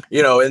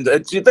 And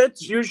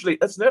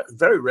that's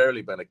very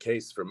rarely been a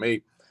case for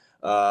me.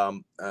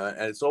 And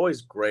it's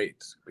always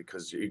great,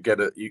 because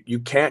you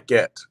can't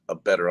get a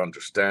better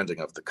understanding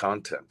of the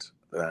content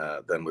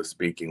than with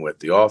speaking with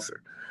the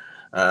author.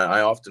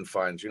 I often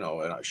find, and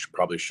I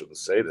probably shouldn't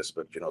say this,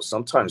 but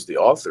sometimes the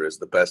author is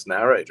the best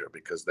narrator,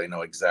 because they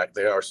know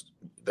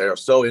they are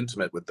so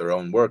intimate with their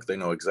own work. They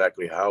know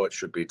exactly how it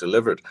should be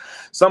delivered.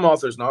 Some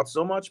authors not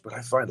so much, but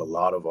I find a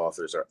lot of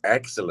authors are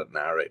excellent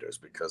narrators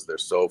because they're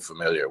so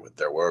familiar with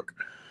their work.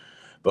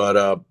 But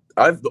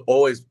I've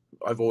always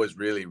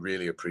really,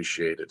 really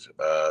appreciated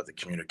the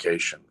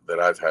communication that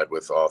I've had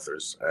with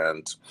authors.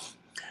 And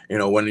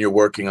when you're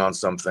working on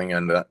something,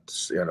 and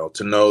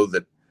to know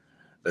that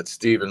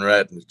Steve and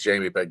Rhett and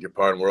Jamie, beg your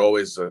pardon, were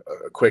always a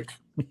quick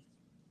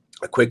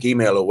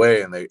email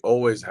away, and they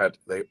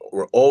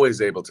were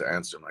always able to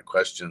answer my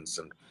questions.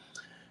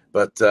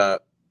 But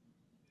the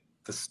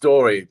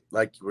story,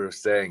 like we were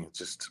saying,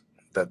 just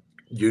that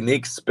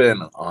unique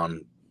spin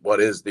on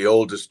what is the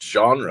oldest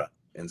genre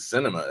in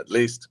cinema, at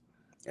least,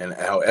 and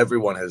how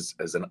everyone has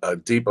a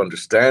deep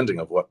understanding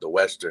of what the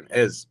Western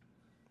is.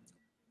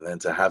 And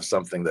to have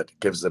something that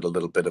gives it a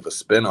little bit of a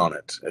spin on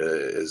it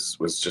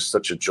was just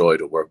such a joy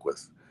to work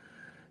with.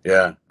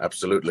 Yeah,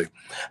 absolutely.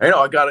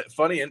 I got a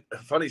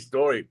funny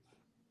story,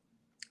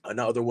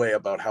 another way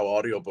about how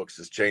audiobooks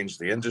has changed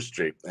the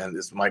industry. And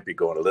this might be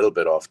going a little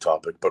bit off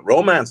topic, but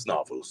romance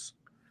novels,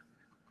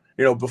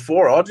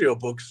 before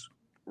audiobooks,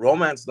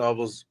 romance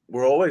novels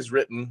were always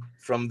written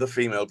from the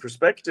female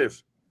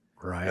perspective.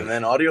 Right. And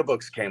then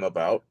audiobooks came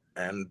about,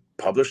 and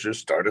publishers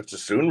started to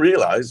soon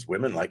realize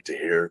women like to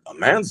hear a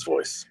man's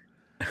voice.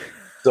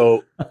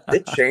 So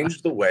it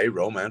changed the way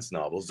romance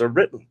novels are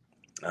written.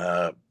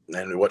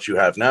 And what you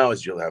have now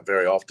is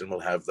very often will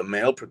have the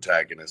male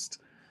protagonist,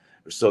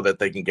 so that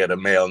they can get a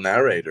male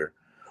narrator,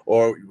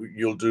 or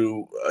you'll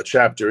do a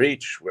chapter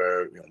each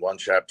where one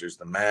chapter is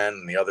the man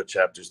and the other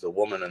chapter is the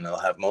woman, and they'll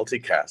have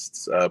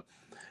multicasts.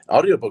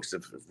 Audiobooks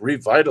have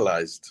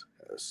revitalized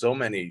so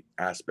many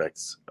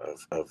aspects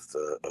of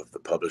the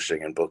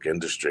publishing and book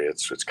industry.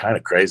 It's kind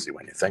of crazy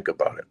when you think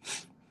about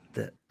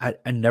it.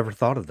 I never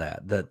thought of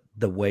that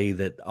the way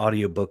that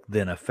audiobook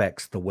then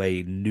affects the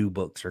way new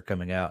books are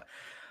coming out.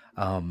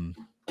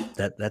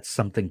 That's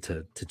something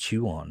to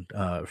chew on,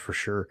 for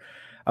sure.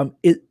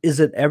 Is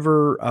it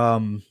ever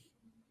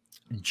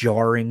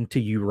jarring to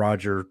you,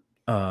 Roger,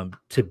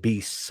 to be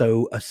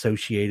so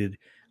associated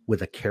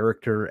with a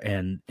character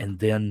and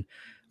then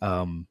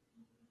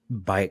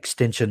by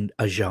extension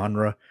a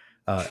genre,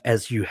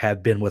 as you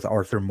have been with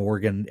Arthur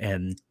Morgan,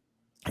 and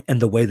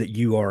the way that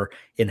you are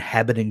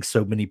inhabiting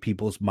so many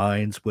people's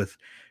minds with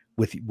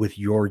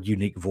your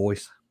unique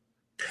voice?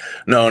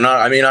 No,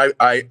 not. I mean,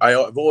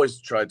 I've always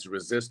tried to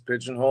resist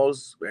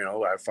pigeonholes. You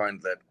know, I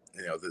find that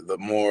the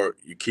more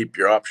you keep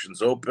your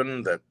options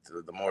open, that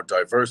the more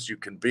diverse you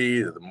can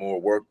be, the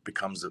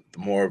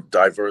more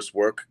diverse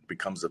work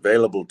becomes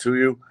available to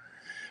you.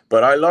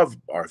 But I love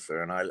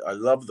Arthur, and I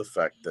love the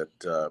fact that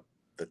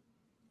that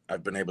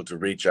I've been able to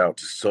reach out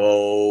to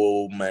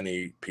so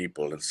many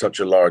people and such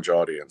a large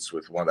audience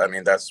with one. I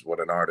mean, that's what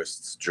an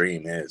artist's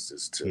dream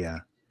is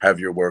to have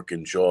your work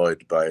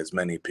enjoyed by as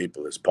many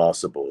people as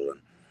possible.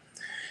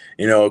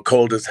 And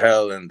Cold as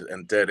Hell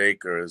and Dead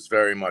Acre is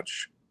very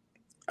much,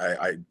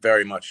 I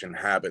very much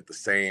inhabit the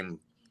same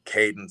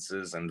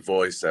cadences and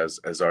voice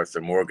as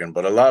Arthur Morgan.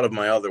 But a lot of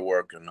my other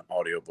work in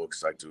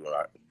audiobooks, I do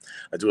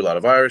a lot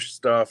of Irish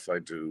stuff. I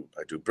do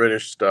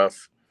British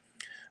stuff.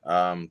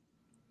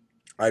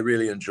 I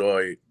really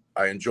enjoy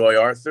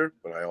Arthur,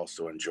 but I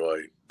also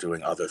enjoy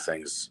doing other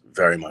things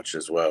very much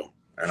as well.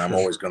 And I'm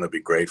always going to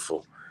be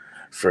grateful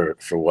for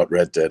what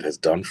Red Dead has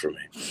done for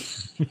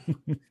me.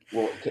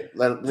 Well,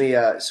 let me.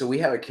 So we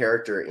have a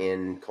character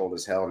in Cold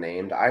as Hell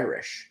named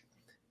Irish,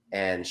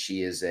 and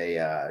she's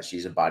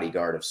a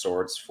bodyguard of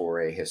sorts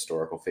for a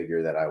historical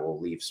figure that I will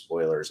leave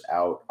spoilers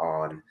out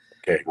on.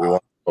 Okay, we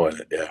won't spoil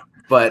it, yeah.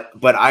 But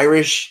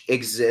Irish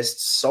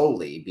exists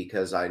solely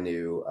because I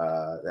knew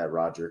that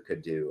Roger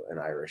could do an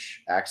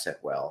Irish accent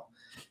well,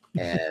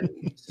 and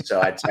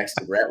so I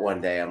texted Rhett one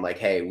day. I'm like,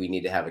 "Hey, we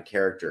need to have a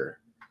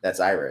character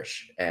that's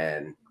Irish,"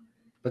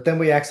 but then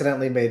we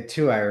accidentally made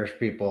 2 Irish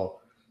people.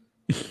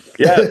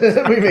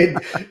 Yeah, we made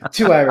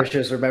 2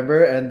 Irishes,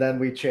 remember? And then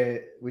we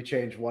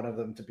changed one of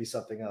them to be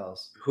something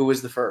else. Who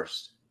was the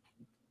first?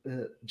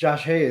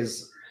 Josh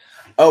Hayes.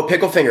 Oh,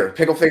 Picklefinger.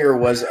 Picklefinger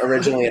was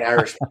originally an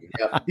Irishman.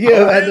 Yep.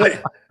 Yeah,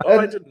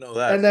 I didn't know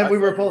that. And then we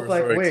were both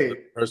like, "Wait, the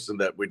person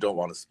that we don't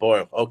want to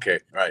spoil." Okay,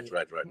 right.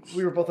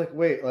 We were both like,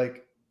 "Wait,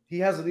 like he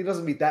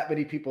doesn't meet that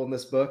many people in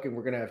this book, and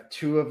we're gonna have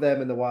 2 of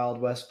them in the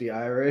Wild West be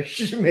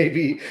Irish.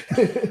 Maybe."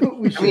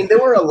 I mean, there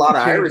were a lot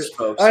of Irish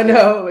folks. I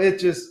know it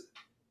just.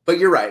 But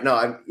you're right. No,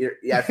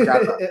 I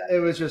forgot about that. It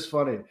was just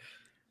funny.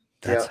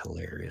 That's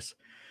hilarious.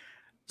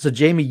 So,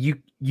 Jamie,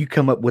 you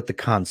come up with the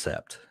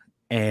concept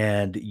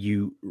and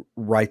you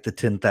write the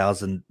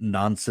 10,000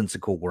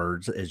 nonsensical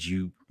words as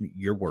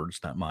your words,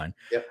 not mine.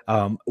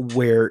 Yep.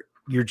 Where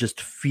you're just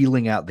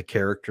feeling out the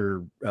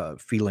character,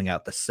 feeling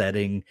out the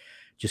setting,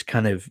 just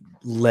kind of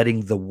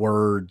letting the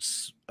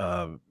words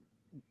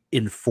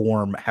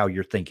inform how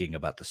you're thinking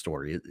about the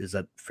story. Is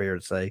that fair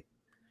to say?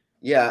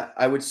 Yeah,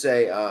 I would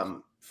say,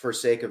 for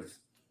sake of,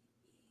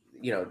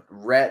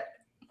 Rhett,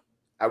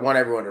 I want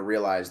everyone to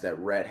realize that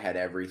Rhett had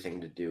everything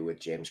to do with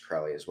James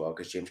Crowley as well,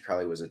 because James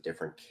Crowley was a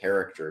different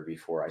character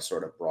before I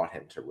sort of brought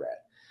him to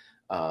Rhett.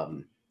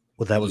 Well,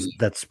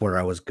 that's where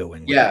I was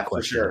going. Yeah,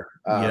 for sure.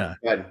 Yeah,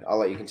 go ahead. I'll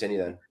let you continue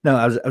then. No,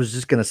 I was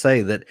just going to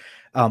say that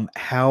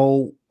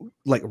how,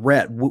 like,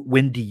 Rhett,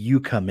 when do you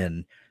come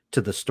in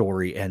to the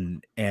story,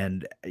 and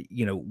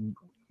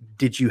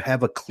did you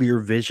have a clear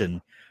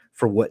vision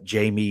for what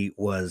Jamie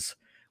was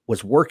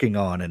working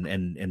on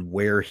and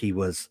where he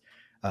was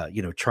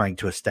trying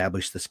to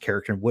establish this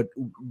character?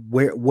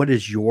 What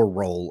is your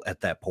role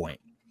at that point?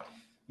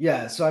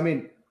 Yeah, so I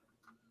mean,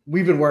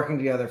 we've been working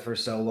together for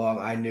so long.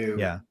 I knew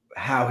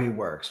how he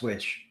works,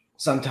 which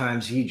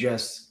sometimes he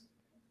just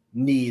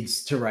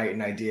needs to write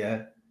an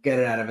idea, get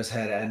it out of his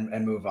head,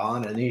 and move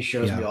on. And he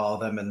shows me all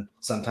of them, and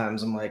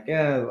sometimes I'm like,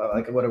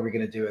 what are we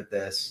gonna do with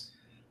this?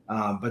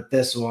 But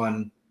this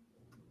one,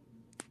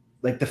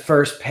 like the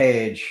first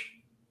page,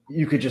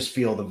 you could just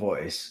feel the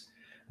voice.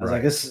 I was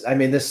like,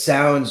 this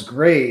sounds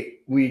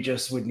great. We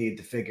just would need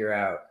to figure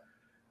out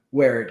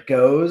where it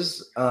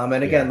goes. And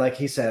again, like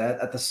he said,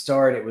 at the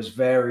start, it was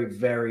very,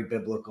 very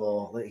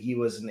biblical. Like he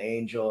was an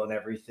angel and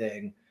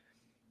everything.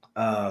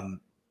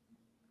 And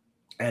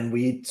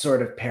we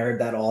sort of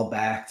pared that all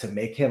back to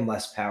make him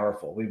less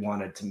powerful. We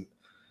wanted to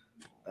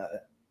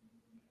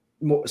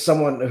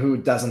someone who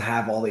doesn't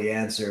have all the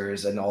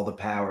answers and all the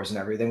powers and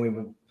everything. We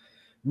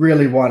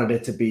really wanted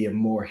it to be a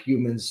more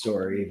human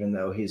story, even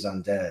though he's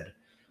undead.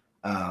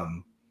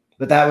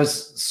 But that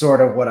was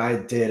sort of what I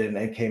did, and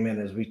it came in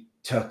as we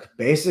took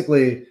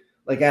basically,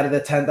 like, out of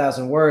the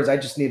 10,000 words, I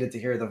just needed to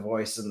hear the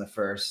voice in the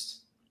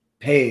first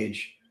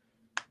page,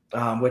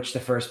 which the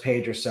first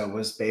page or so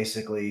was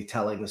basically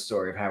telling the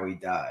story of how he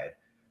died.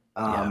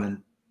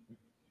 And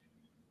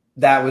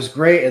that was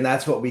great, and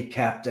that's what we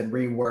kept and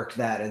reworked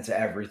that into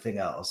everything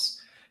else.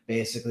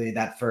 Basically,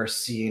 that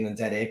first scene in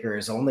Dead Acre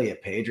is only a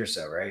page or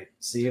so, right?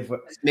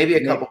 Maybe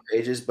a couple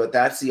pages, but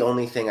that's the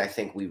only thing I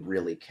think we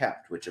really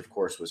kept, which of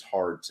course was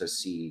hard to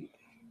see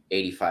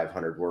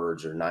 8,500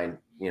 words or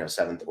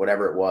 7,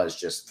 whatever it was,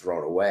 just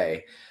thrown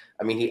away.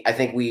 I mean, I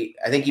think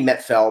he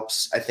met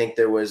Phelps. I think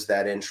there was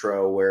that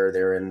intro where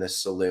they're in the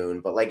saloon,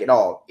 but like it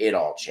all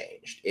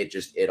changed.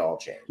 It all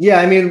changed. Yeah,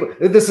 I mean,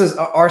 this is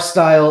our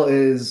style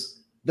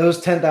is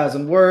those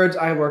 10,000 words.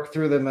 I work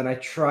through them and I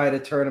try to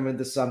turn them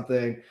into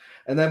something.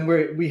 And then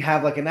we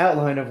have like an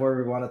outline of where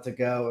we want it to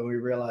go, and we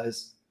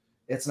realize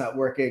it's not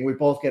working. We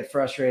both get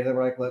frustrated, and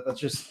we're like, let's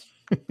just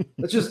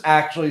let's just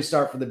actually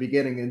start from the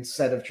beginning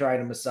instead of trying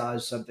to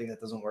massage something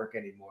that doesn't work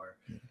anymore.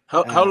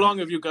 How long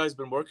have you guys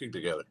been working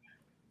together?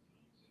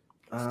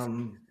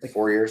 Like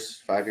 4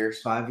 years, 5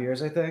 years, 5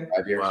 years, I think.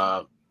 5 years.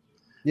 Wow.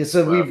 Yeah,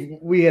 so Wow.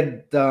 we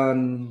had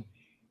done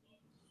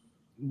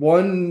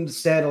one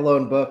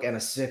standalone book and a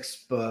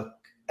 6-book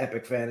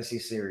epic fantasy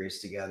series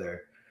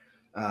together.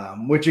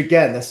 Which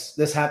again,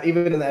 this happened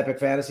even in the epic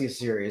fantasy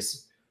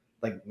series.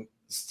 Like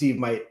Steve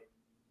might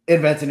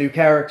invent a new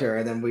character,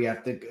 and then we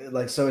have to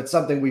like. So it's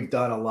something we've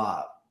done a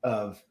lot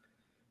of,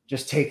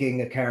 just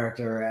taking a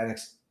character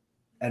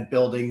and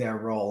building their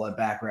role and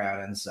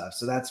background and stuff.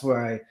 So that's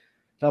where I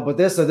helped with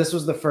this. So this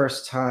was the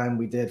first time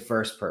we did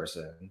first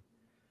person,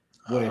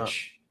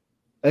 which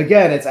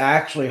again, it's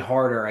actually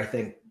harder, I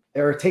think,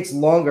 or it takes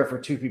longer for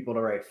 2 people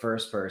to write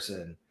first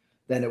person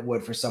than it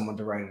would for someone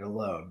to write it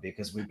alone,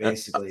 because we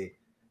basically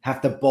have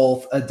to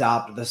both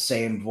adopt the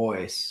same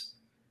voice.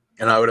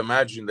 And I would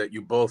imagine that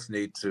you both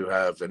need to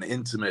have an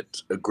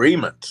intimate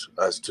agreement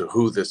as to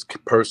who this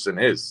person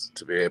is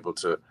to be able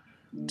to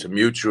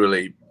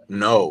mutually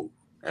know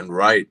and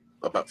write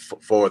about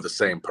for the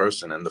same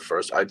person. And the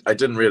first, I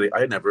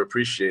never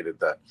appreciated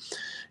that.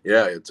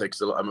 Yeah, it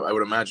takes a lot. I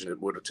would imagine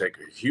it would take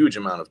a huge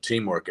amount of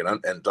teamwork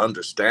and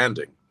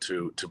understanding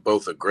to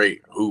both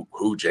agree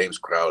who James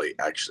Crowley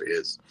actually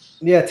is.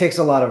 Yeah, it takes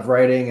a lot of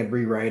writing and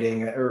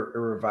rewriting or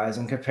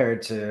revising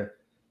compared to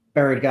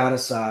Buried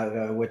Goddess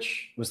Saga,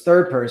 which was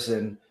third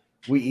person.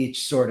 We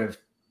each sort of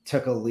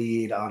took a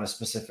lead on a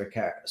specific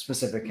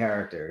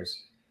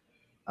characters.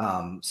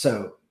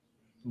 So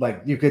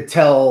like you could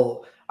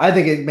tell, I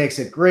think it makes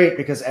it great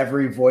because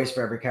every voice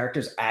for every character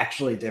is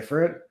actually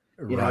different.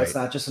 You know, it's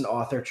not just an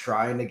author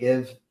trying to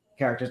give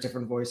characters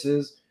different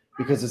voices,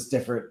 because it's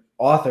different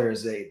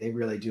authors. They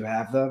really do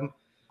have them.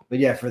 But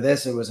yeah, for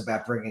this, it was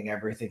about bringing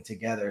everything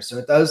together. So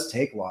it does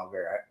take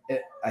longer,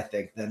 I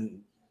think,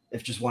 than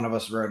if just one of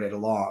us wrote it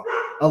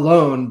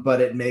alone.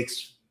 But it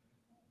makes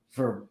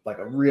for like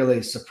a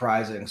really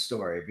surprising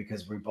story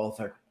because we both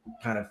are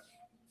kind of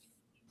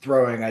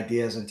throwing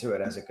ideas into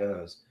it as it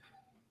goes.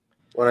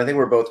 Well, I think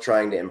we're both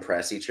trying to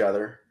impress each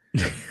other.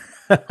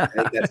 I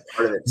think that's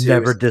part of it too.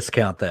 Never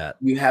discount that.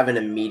 You have an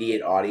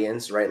immediate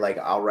audience, right? Like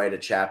I'll write a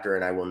chapter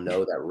and I will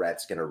know that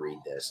Rhett's going to read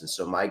this. And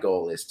so my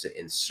goal is to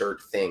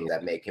insert things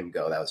that make him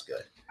go, that was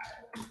good.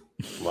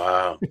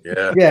 Wow.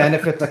 Yeah. Yeah. And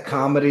if it's a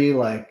comedy,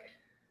 like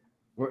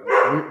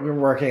we're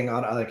working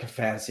on like a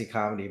fantasy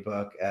comedy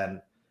book,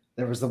 and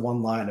there was the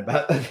one line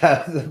about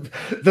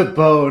the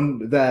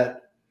bone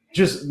that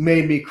just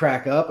made me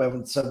crack up.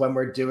 And so when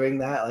we're doing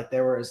that, like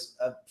there was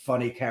a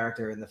funny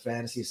character in the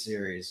fantasy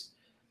series.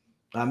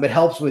 It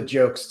helps with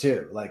jokes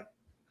too. Like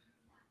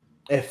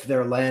if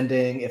they're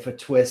landing, if a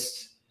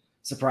twist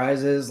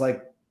surprises,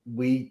 like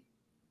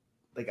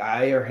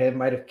I or him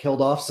might have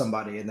killed off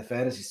somebody in the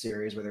fantasy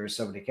series where there were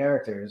so many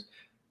characters.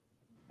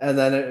 And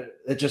then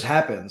it just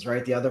happens,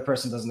 right? The other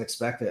person doesn't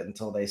expect it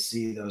until they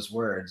see those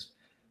words.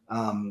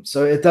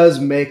 So it does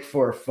make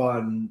for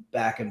fun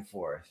back and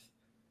forth.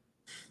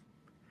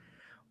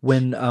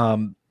 When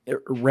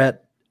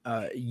Rhett,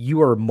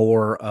 you are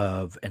more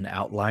of an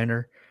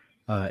outliner.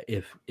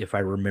 If I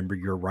remember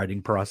your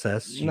writing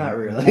process, not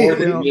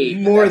really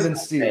more than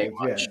Steve.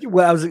 Yeah.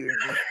 Well,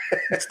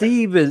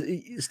 Steve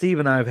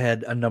and I have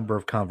had a number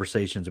of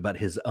conversations about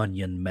his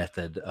onion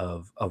method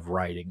of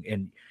writing,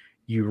 and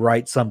you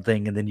write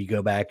something and then you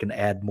go back and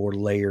add more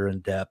layer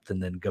and depth,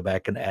 and then go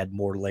back and add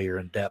more layer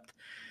and depth.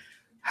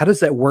 How does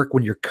that work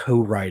when you're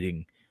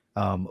co-writing?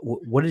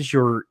 What is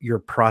your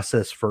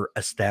process for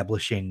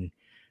establishing,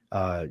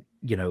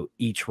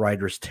 each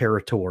writer's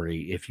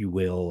territory, if you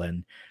will,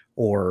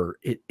 or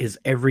is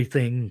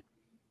everything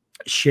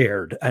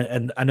shared?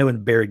 And I know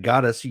in Buried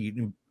Goddess,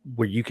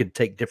 where you could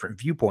take different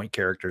viewpoint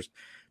characters,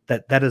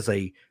 that is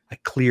a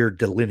clear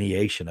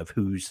delineation of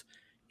whose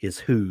is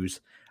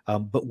whose.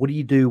 But what do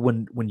you do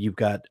when you've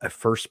got a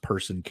first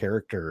person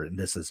character and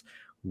this is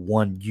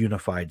one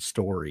unified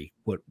story?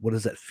 What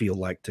does that feel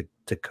like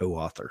to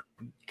co-author?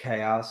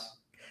 Chaos.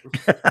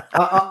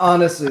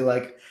 Honestly,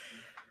 like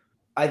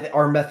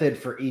our method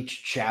for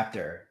each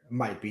chapter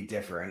might be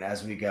different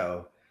as we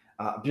go.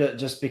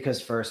 Just because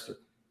first,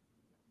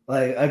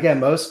 like again,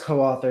 most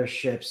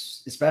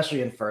co-authorships,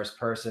 especially in first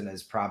person,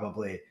 is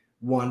probably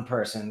one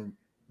person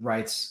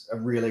writes a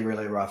really,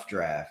 really rough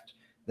draft.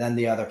 Then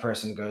the other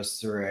person goes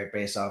through it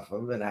based off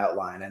of an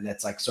outline, and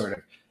it's like sort of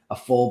a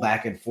full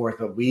back and forth,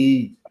 but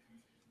we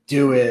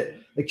do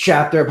it like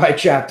chapter by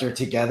chapter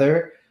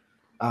together.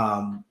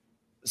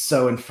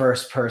 So in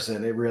first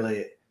person, it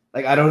really,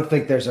 like, I don't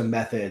think there's a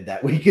method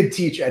that we could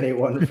teach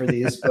anyone for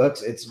these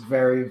books. It's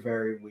very,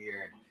 very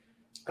weird.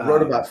 I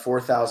wrote about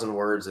 4,000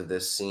 words of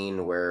this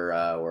scene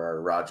where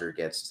Roger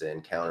gets to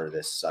encounter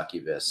this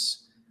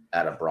succubus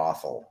at a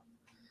brothel,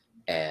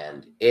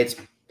 and it's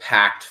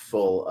packed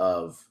full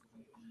of.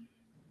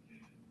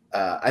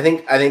 I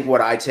think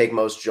what I take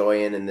most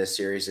joy in this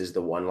series is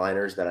the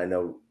one-liners that I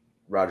know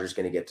Roger's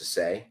going to get to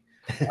say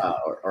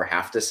or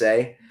have to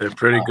say. They're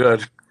pretty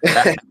good.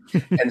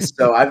 And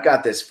so I've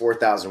got this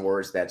 4,000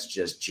 words that's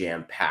just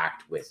jam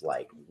packed with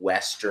like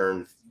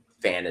Western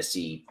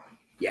fantasy.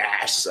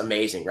 Yes,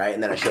 amazing, right?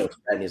 And then I show it to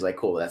Fred and he's like,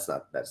 "Cool, that's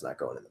not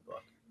going in the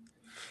book."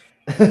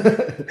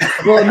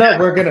 Well, no,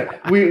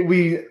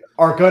 we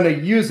are gonna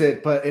use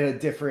it, but in a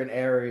different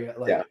area.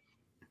 Like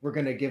we're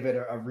gonna give it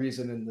a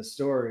reason in the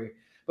story.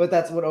 But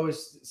that's what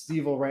always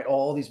Steve will write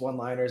all these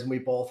one-liners, and we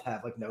both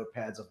have like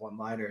notepads of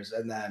one-liners,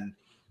 and then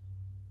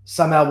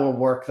somehow we'll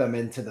work them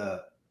into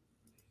the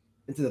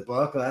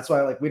book. That's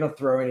why like we don't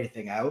throw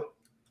anything out.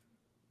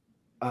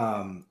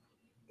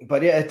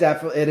 But yeah,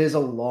 it is a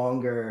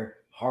longer,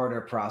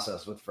 harder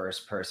process with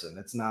first person.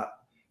 It's not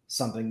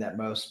something that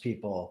most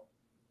people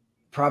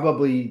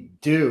probably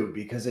do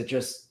because it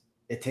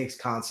takes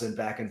constant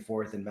back and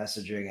forth and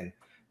messaging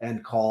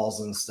and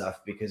calls and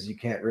stuff because you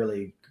can't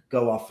really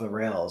go off the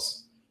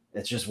rails.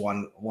 It's just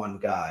one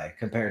guy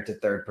compared to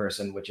third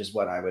person, which is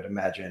what I would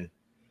imagine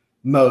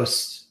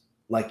most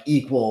like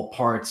equal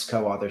parts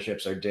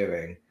co-authorships are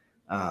doing.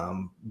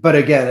 But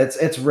again,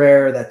 it's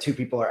rare that two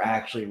people are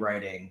actually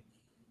writing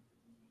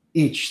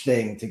each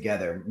thing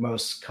together.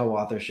 Most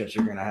co-authorships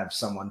are going to have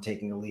someone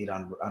taking a lead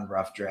on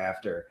rough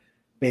draft or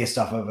based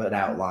off of an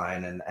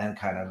outline and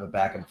kind of a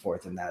back and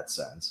forth in that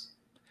sense.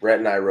 Rhett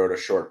and I wrote a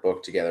short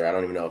book together. I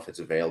don't even know if it's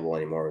available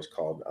anymore. It was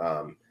called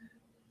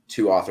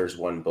Two Authors,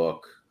 One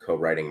Book,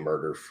 Co-Writing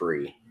Murder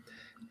Free.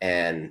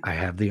 And I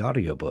have the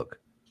audiobook.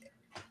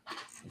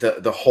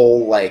 The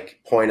whole like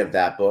point of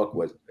that book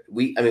was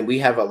we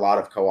have a lot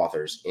of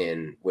co-authors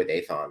with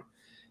Athon,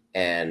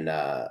 and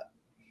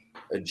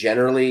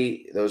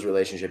generally those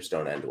relationships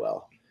don't end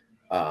well.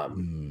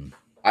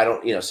 I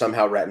don't,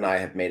 somehow Rhett and I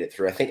have made it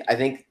through. I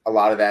think a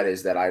lot of that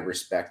is that I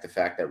respect the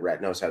fact that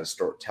Rhett knows how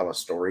to tell a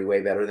story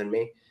way better than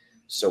me.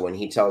 So when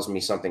he tells me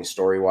something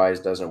story-wise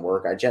doesn't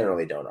work, I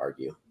generally don't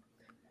argue.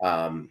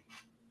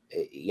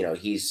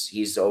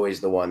 He's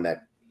always the one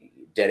that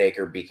Dead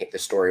Acre became the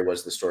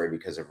story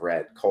because of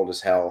Rhett. Cold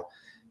as Hell,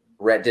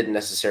 Rhett didn't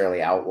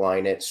necessarily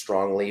outline it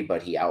strongly,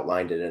 but he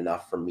outlined it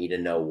enough for me to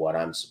know what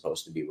I'm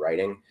supposed to be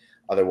writing.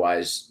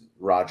 Otherwise,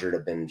 Roger'd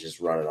have been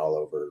just running all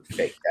over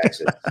fake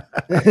texts.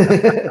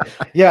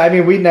 Yeah, I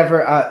mean, we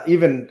never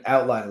even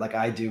outline, like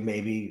I do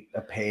maybe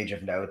a page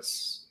of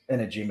notes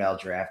in a Gmail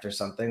draft or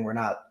something. We're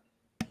not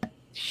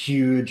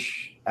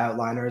huge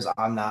outliners.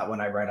 I'm not when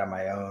I write on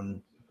my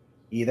own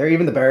either.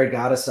 Even the Buried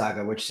Goddess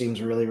saga, which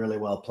seems really, really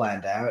well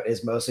planned out,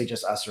 is mostly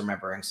just us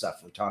remembering stuff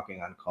from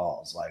talking on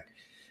calls. Like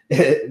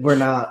we're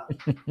not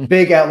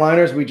big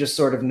outliners. We just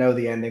sort of know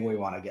the ending we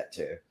want to get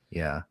to.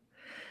 Yeah.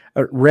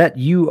 Rhett,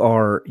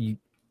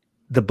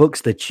 the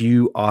books that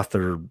you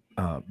author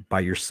by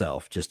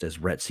yourself, just as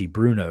Rhett C.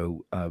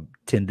 Bruno,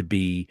 tend to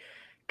be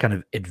kind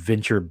of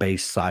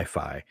adventure-based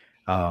sci-fi,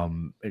 a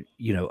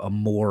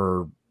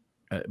more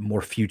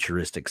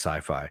futuristic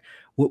sci-fi.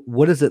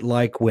 What is it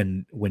like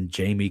when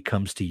Jaime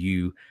comes to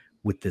you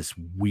with this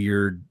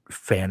weird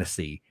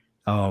fantasy,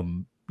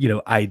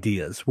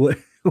 ideas?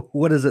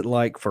 What is it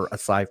like for a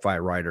sci-fi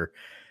writer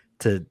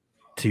to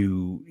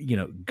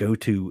go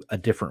to a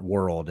different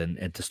world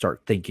and to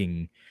start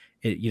thinking,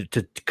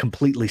 to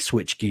completely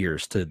switch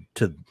gears to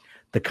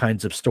the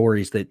kinds of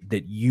stories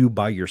that you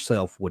by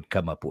yourself would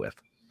come up with?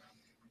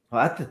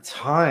 Well, at the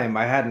time,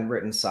 I hadn't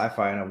written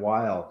sci-fi in a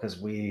while because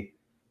we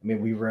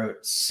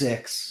wrote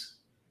 6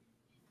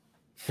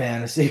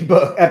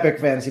 epic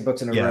fantasy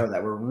books in a row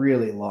that were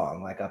really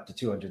long, like up to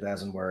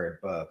 200,000 word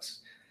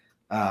books.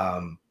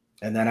 And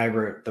then I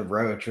wrote The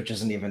Roach, which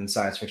isn't even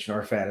science fiction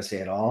or fantasy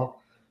at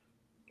all.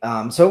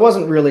 So it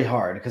wasn't really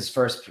hard because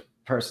first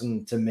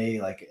person to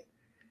me, like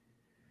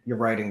you're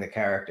writing the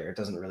character. It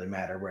doesn't really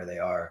matter where they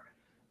are.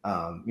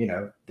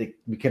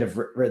 We could have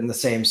written the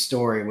same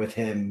story with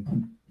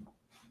him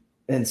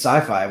in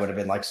sci-fi. It would have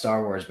been like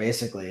Star Wars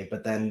basically,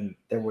 but then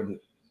there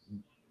wouldn't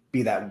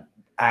be that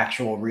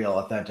actual real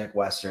authentic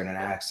Western and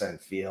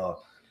accent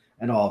feel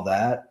and all of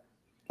that.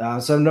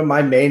 So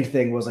my main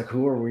thing was like,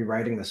 who are we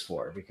writing this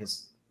for?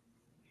 Because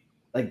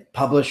like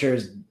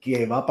publishers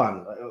gave up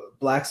on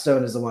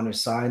Blackstone is the one who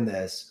signed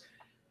this,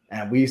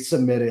 and we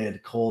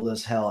submitted Cold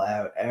as Hell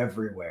out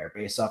everywhere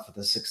based off of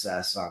the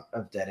success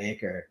of Dead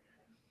Acre.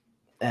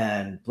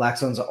 And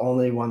Blackstone's the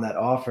only one that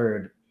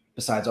offered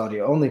besides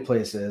audio only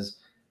places,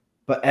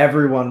 but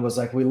everyone was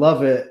like, we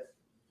love it.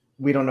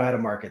 We don't know how to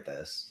market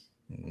this.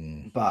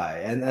 Buy.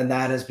 And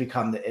that has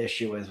become the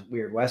issue with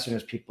Weird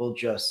Westerners. People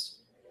just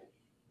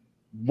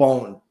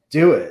won't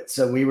do it.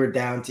 So we were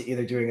down to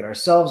either doing it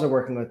ourselves or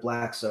working with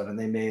Blackstone, and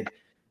they made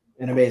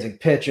an amazing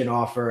pitch and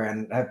offer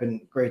and have been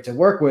great to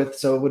work with.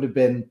 So it would have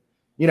been,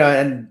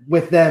 and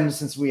with them,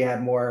 since we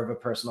had more of a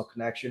personal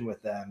connection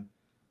with them,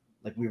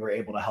 like we were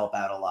able to help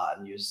out a lot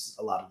and use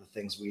a lot of the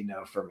things we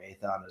know from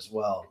Athon as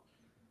well.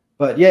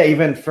 But yeah,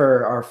 even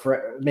for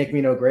our Make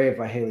Me No Grave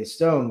by Haley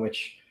Stone,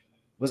 which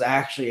was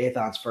actually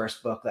Athon's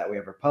first book that we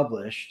ever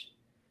published.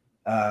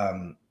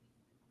 The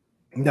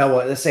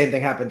same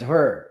thing happened to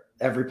her.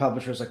 Every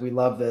publisher was like, we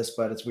love this,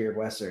 but it's Weird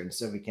Western,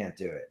 so we can't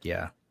do it.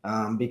 Yeah.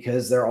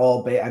 Because they're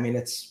all,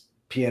 it's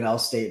P&L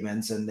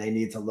statements, and they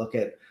need to look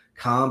at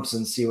comps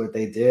and see what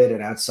they did.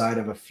 And outside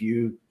of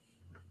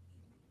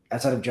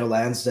Joe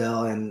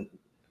Lansdale and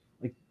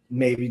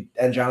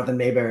Jonathan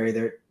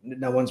Mayberry,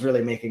 no one's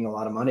really making a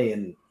lot of money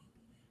in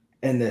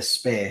this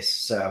space.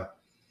 So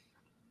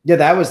yeah,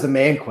 that was the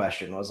main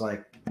question, was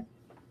like,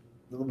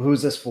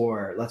 who's this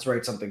for? Let's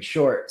write something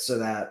short so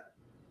that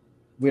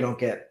we don't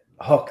get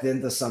hooked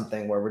into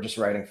something where we're just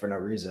writing for no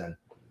reason.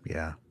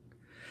 Yeah.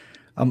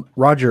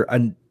 Roger,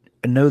 I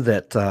know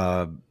that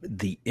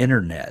the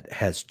internet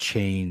has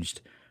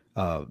changed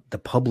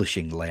the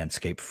publishing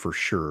landscape for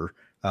sure,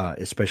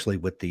 especially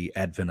with the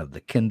advent of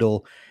the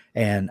Kindle.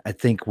 And I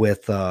think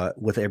with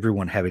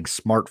everyone having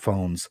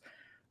smartphones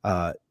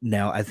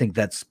now, I think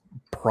that's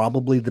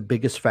probably the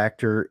biggest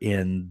factor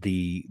in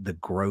the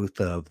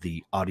growth of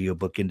the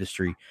audiobook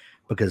industry,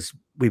 because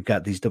we've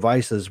got these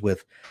devices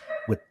with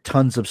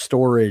tons of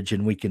storage,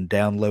 and we can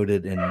download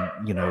it, and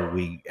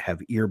we have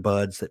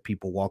earbuds that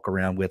people walk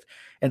around with,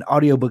 and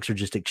audiobooks are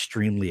just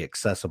extremely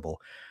accessible.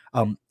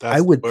 That's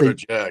I would the word,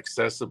 think, yeah,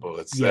 accessible.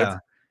 It's yeah,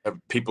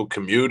 people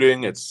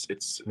commuting. It's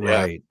yeah.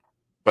 right.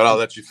 But I'll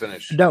let you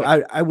finish. No,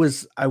 I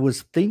was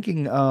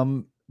thinking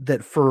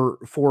that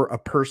for a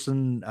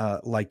person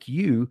like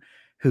you,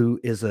 who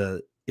is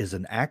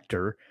an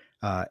actor,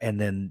 and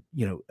then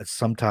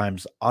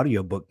sometimes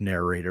audiobook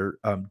narrator,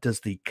 does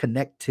the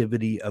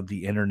connectivity of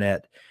the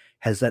internet,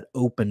 has that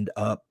opened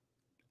up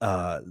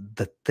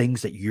the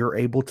things that you're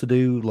able to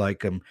do?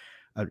 Like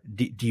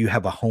do you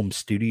have a home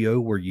studio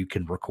where you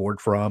can record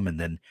from and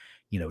then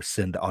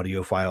send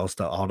audio files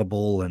to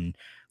Audible, and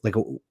like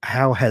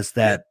how has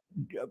that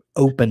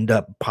opened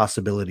up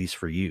possibilities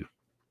for you?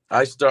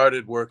 I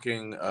started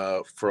working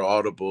for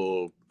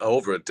Audible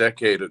over a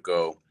decade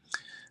ago.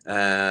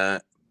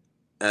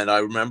 And I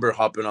remember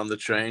hopping on the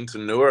train to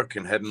Newark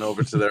and heading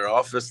over to their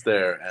office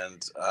there.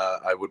 And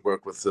I would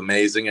work with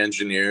amazing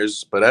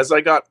engineers. But as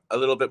I got a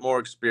little bit more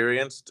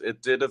experienced,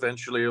 it did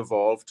eventually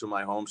evolve to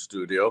my home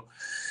studio,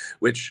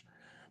 which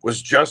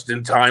was just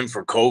in time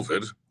for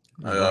COVID.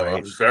 I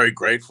was very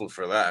grateful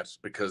for that,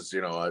 because,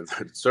 I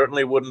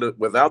certainly wouldn't have,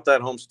 without that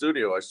home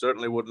studio, I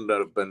certainly wouldn't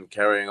have been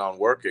carrying on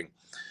working.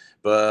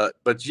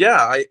 But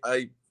yeah,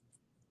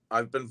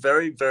 I've been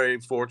very, very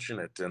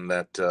fortunate in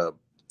that,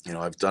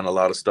 I've done a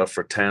lot of stuff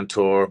for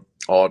Tantor,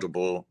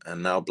 Audible,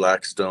 and now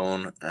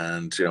Blackstone,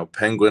 and,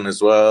 Penguin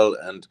as well.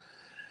 And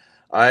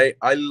I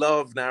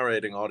love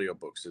narrating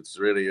audiobooks. It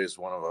really is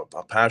one of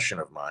a passion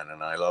of mine.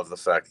 And I love the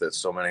fact that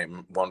so many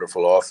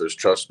wonderful authors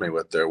trust me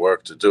with their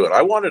work to do it.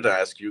 I wanted to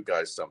ask you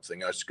guys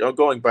something.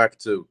 Going back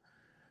to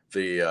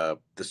the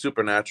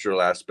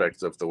supernatural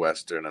aspect of the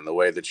Western and the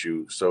way that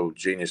you so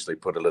geniusly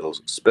put a little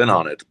spin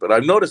on it. But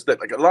I've noticed that,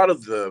 like, a lot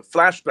of the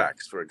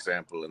flashbacks, for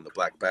example, in the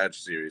Black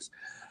Badge series,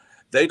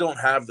 they don't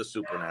have the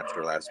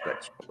supernatural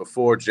aspects.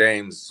 Before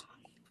James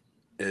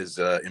is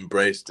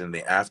embraced in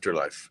the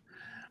afterlife,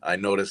 I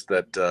noticed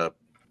that.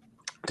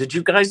 Did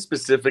you guys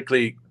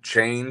specifically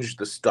change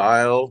the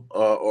style,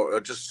 or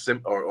just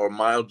or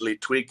mildly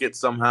tweak it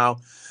somehow?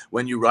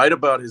 When you write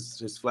about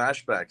his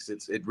flashbacks,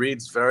 it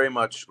reads very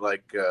much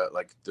like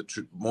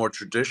the more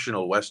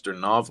traditional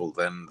Western novel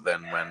than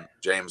when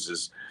James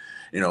is,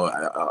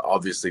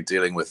 obviously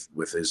dealing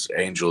with his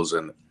angels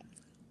and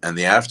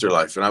the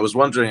afterlife. And I was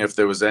wondering if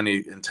there was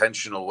any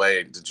intentional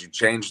way. Did you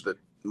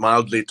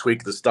mildly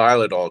tweak the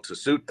style at all to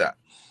suit that?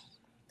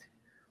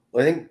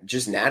 Well, I think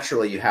just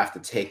naturally you have to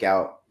take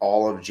out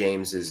all of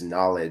James's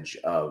knowledge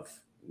of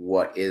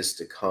what is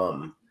to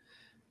come.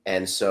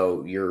 And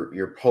so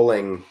you're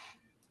pulling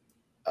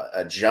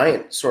a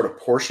giant sort of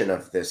portion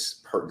of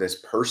this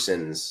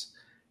person's,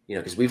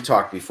 because we've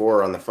talked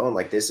before on the phone,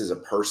 like, this is a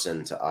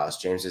person to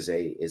us. James is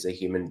a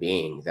human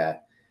being,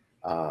 that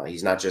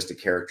he's not just a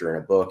character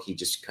in a book. He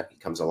just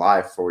comes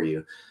alive for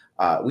you.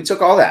 We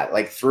took all that,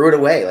 like, threw it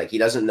away. Like, he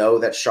doesn't know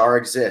that Shar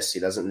exists.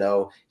 He doesn't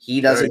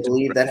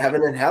believe that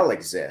heaven and hell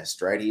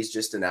exist, right? He's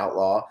just an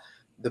outlaw.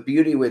 The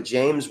beauty with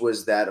James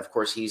was that, of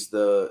course, he's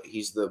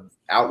the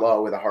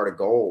outlaw with a heart of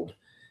gold.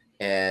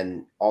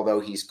 And although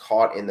he's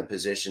caught in the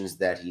positions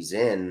that he's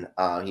in,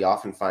 he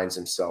often finds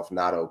himself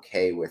not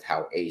okay with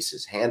how Ace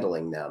is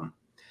handling them.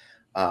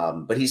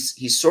 But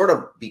he's sort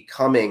of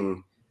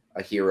becoming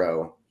a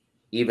hero,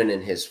 even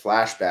in his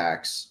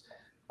flashbacks.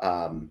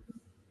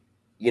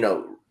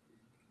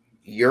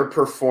 Your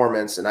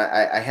performance, and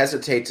I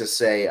hesitate to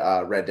say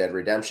Red Dead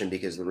Redemption,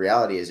 because the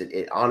reality is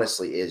it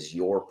honestly is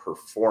your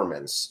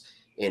performance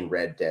in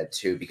Red Dead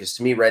 2. Because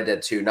to me, Red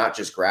Dead 2 not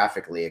just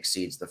graphically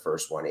exceeds the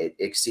first one, it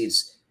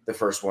exceeds the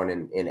first one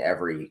in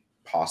every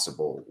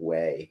possible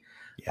way.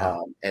 Yeah.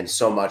 And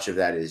so much of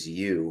that is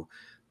you.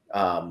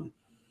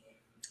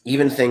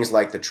 Even things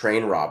like the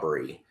train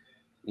robbery.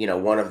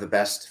 One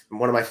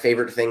of my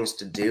favorite things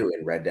to do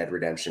in Red Dead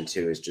Redemption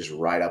 2 is just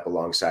ride up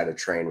alongside a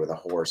train with a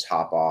horse,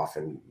 hop off,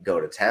 and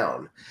go to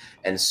town.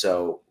 And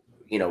so,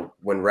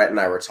 when Rhett and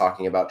I were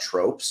talking about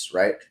tropes,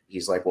 right?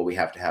 He's like, well, we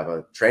have to have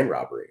a train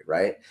robbery,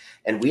 right?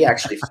 And we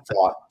actually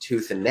fought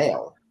tooth and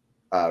nail,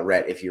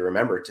 Rhett, if you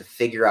remember, to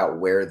figure out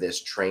where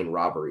this train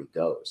robbery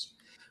goes.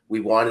 We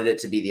wanted it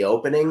to be the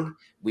opening.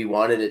 We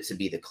wanted it to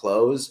be the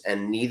close,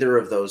 and neither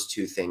of those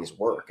two things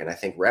work. And I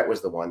think Rhett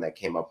was the one that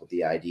came up with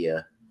the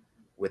idea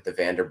with the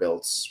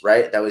Vanderbilts,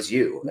 right? That was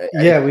you.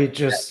 Yeah, we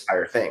just that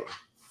entire thing.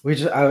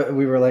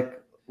 We were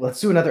like, let's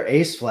do another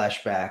Ace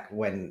flashback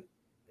when,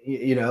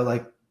 you know,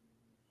 like,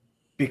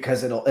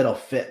 because it'll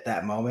fit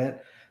that moment.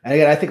 And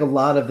again, I think a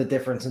lot of the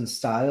difference in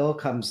style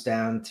comes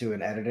down to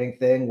an editing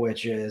thing,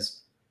 which is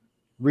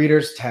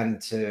readers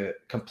tend to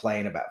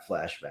complain about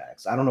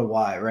flashbacks. I don't know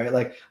why, right?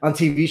 Like on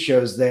TV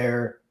shows,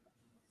 they're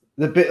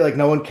the bit like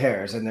no one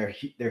cares, and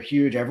they're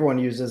huge. Everyone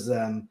uses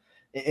them.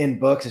 In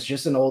books, it's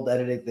just an old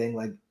editing thing,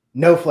 like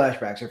no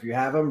flashbacks, or if you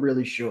have them,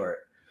 really short.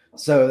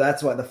 So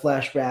that's why the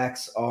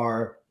flashbacks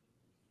are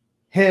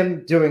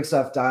him doing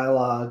stuff,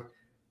 dialogue,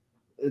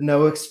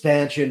 no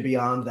expansion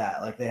beyond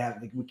that. Like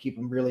we keep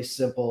them really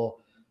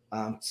simple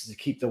to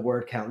keep the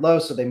word count low,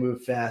 so they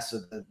move fast, so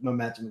the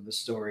momentum of the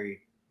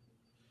story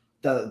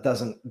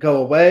doesn't go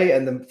away,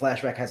 and the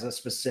flashback has a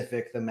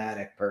specific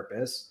thematic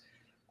purpose.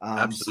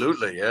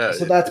 Absolutely, yeah.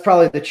 So that's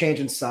probably the change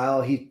in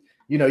style.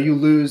 You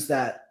lose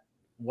that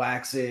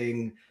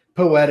waxing,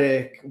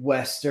 poetic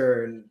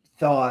Western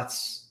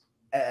thoughts,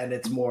 and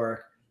it's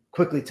more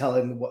quickly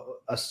telling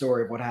a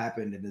story of what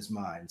happened in his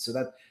mind. So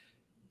that's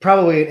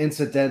probably an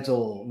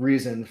incidental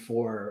reason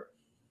for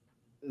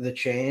the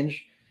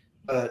change,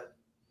 but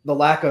the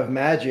lack of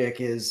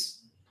magic is,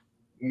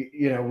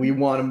 we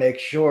want to make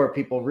sure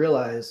people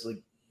realize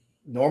like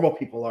normal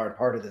people aren't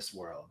part of this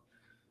world,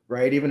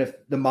 right? Even if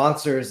the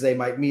monsters they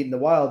might meet in the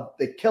wild,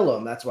 they kill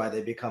them. That's why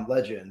they become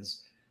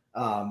legends.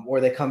 Or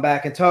they come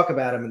back and talk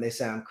about them and they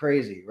sound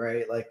crazy,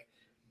 right? Like,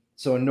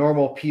 so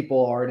normal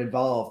people aren't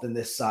involved in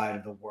this side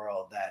of the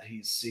world that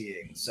he's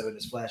seeing. So in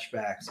his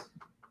flashbacks,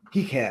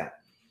 he can't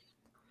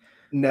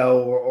know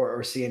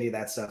or see any of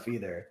that stuff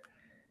either.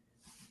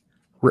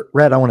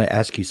 Rhett, I want to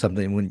ask you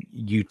something. When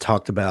you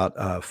talked about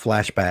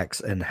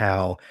flashbacks and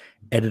how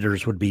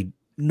editors would be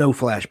no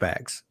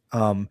flashbacks,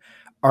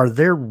 are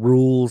there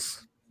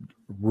rules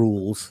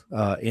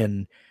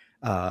in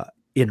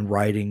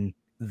writing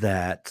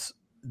that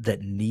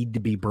need to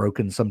be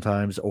broken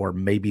sometimes, or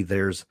maybe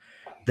there's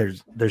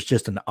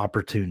just an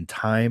opportune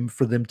time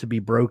for them to be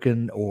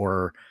broken,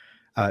 or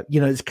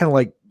it's kind of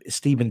like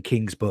Stephen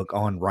King's book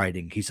on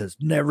writing. He says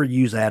never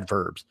use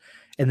adverbs,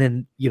 and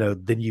then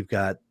you've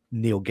got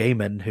Neil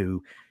Gaiman,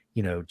 who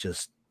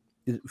just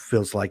it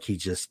feels like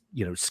he's just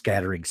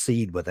scattering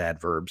seed with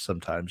adverbs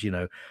sometimes.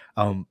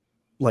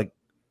 Like,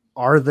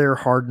 are there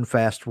hard and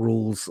fast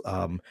rules?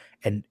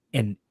 And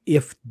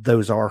if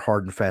those are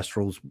hard and fast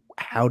rules,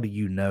 how do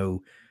you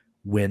know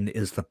when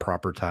is the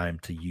proper time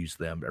to use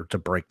them or to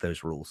break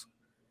those rules?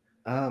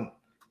 I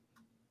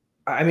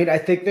mean, I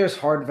think there's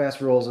hard and fast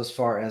rules as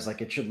far as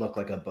like it should look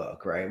like a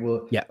book, right?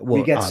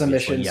 We get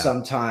submissions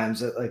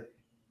sometimes that like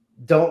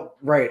don't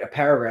write a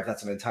paragraph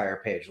that's an entire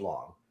page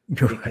long,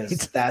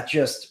 because that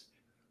just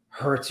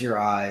hurts your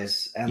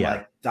eyes, and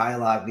like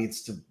dialogue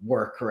needs to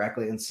work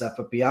correctly and stuff.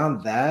 But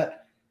beyond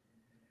that,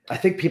 I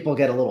think people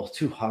get a little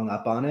too hung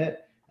up on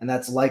it, and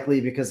that's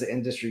likely because the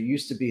industry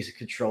used to be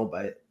controlled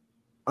by,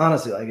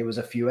 honestly, like it was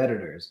a few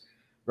editors,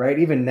 right?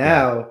 Even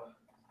now,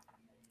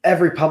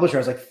 every publisher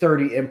has like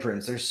 30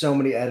 imprints. There's so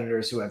many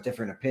editors who have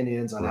different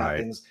opinions on how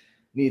things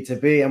need to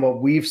be. And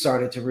what we've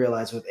started to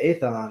realize with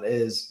Aethon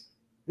is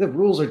the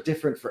rules are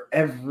different for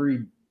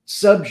every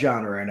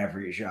subgenre and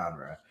every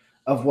genre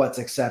of what's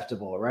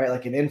acceptable, right?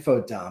 Like an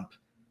info dump,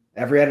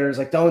 every editor is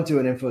like, don't do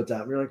an info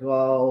dump. You're like,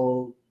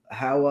 well,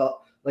 how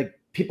well? Like,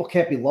 people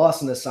can't be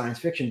lost in this science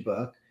fiction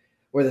book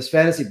or this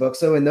fantasy book.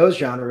 So in those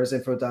genres,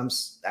 info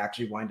dumps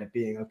actually wind up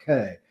being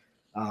okay.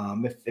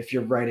 If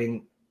you're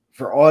writing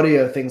for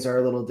audio, things are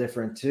a little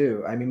different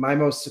too. I mean, my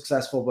most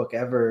successful book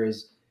ever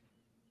is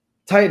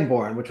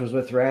Titanborn, which was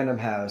with Random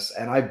House,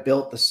 and I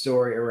built the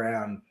story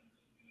around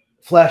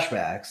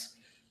flashbacks,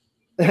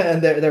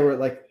 and there were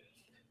like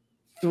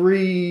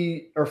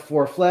 3 or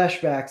 4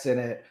 flashbacks in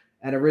it,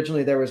 and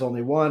originally there was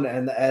only one,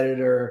 and the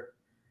editor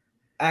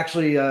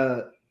actually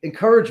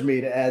encouraged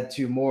me to add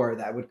 2 more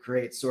that would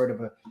create sort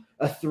of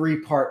a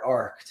 3-part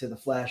arc to the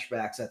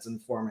flashbacks that's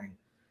informing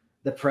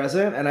the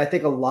present. And I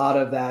think a lot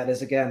of that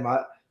is, again,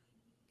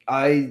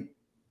 I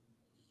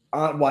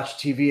watch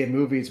TV and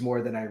movies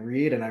more than I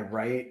read, and I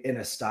write in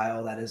a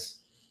style that is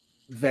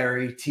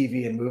very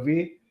TV and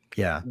movie,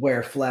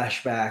 where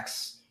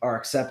flashbacks are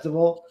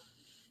acceptable.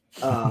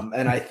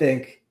 And I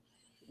think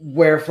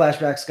where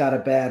flashbacks got a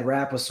bad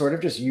rap was sort of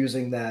just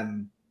using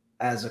them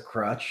as a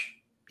crutch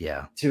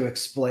to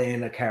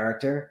explain a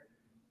character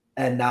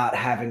and not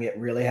having it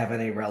really have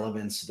any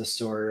relevance to the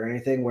story or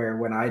anything. Where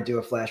when I do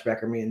a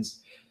flashback, or means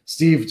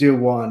Steve do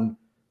one,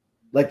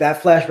 like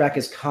that flashback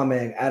is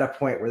coming at a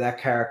point where that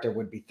character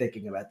would be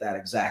thinking about that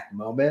exact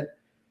moment,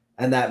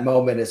 and that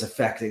moment is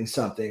affecting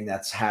something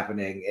that's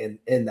happening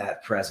in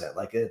that present.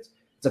 Like it's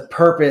a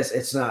purpose.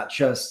 It's not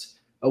just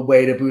a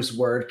way to boost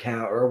word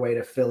count or a way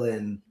to fill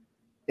in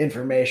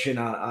information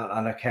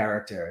on a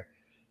character.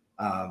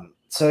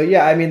 So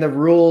yeah, I mean, the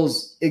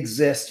rules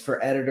exist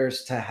for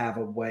editors to have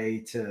a way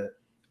to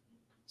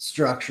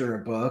structure a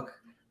book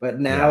But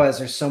now, as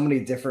there's so many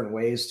different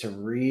ways to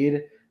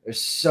read,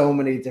 there's so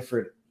many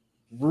different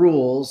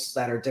rules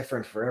that are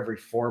different for every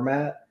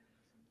format,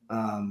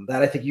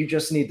 that I think you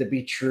just need to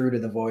be true to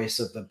the voice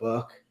of the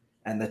book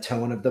and the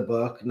tone of the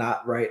book,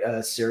 not write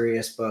a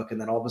serious book and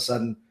then all of a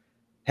sudden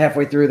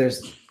halfway through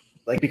there's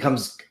like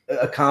becomes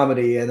a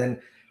comedy and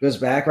then goes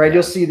back, right?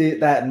 You'll see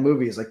that in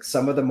movies. Like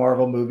some of the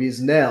Marvel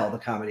movies nail the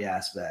comedy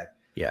aspect.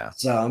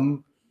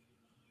 Some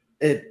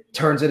it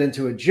turns it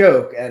into a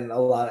joke and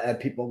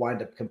people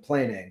wind up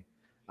complaining.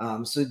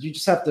 So you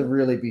just have to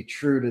really be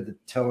true to the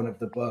tone of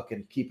the book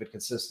and keep it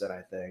consistent,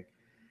 I think.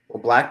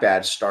 Well, Black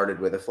Badge started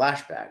with a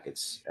flashback.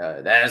 It's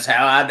that's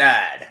how I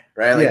died,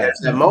 right? Like there's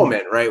that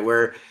moment, right,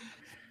 where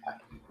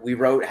we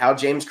wrote how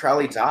James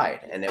Crowley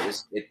died, and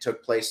it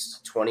took place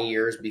 20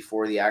 years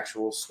before the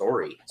actual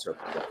story took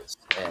place.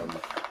 And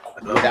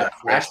without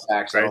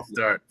flashbacks, great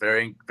start.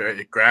 Very, very,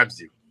 it grabs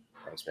you.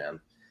 Thanks, man.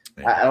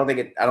 I don't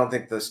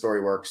think the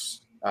story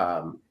works.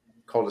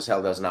 Cold as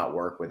Hell does not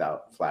work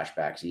without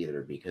flashbacks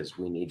either, because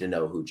we need to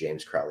know who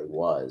James Crowley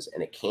was,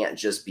 and it can't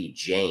just be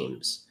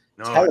James.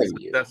 No,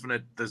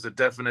 there's a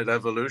definite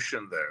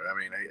evolution there. I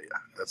mean,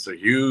 that's a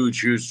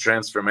huge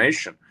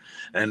transformation,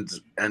 and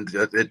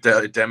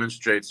it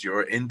demonstrates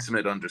your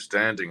intimate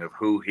understanding of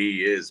who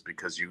he is,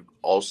 because you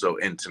also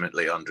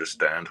intimately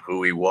understand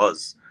who he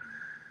was.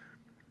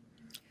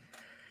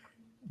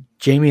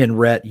 Jamie and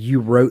Rhett, you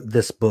wrote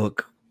this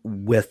book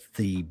with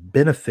the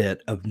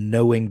benefit of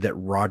knowing that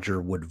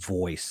Roger would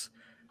voice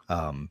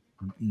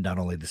not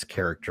only this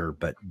character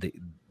but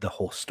the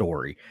whole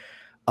story.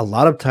 A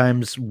lot of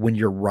times when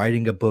you're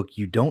writing a book,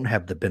 you don't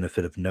have the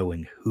benefit of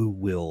knowing who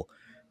will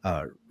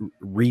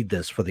read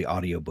this for the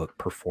audiobook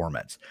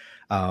performance.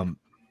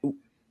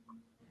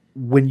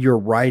 When you're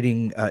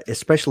writing,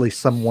 especially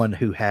someone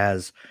who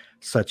has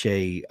such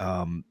a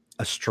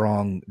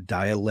strong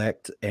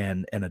dialect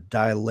and a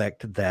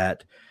dialect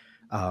that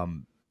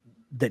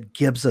that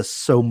gives us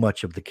so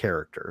much of the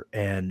character,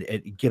 and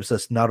it gives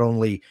us not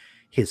only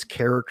his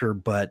character,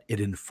 but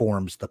it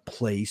informs the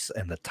place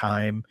and the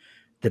time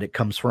that it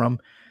comes from.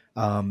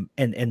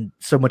 And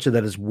so much of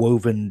that is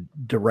woven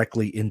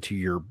directly into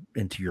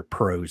your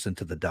prose,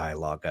 into the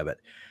dialogue of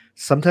it.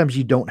 Sometimes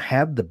you don't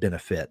have the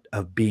benefit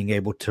of being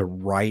able to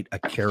write a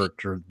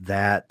character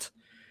that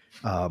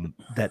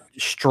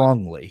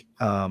strongly,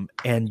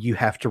 and you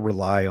have to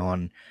rely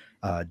on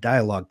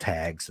dialogue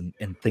tags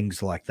and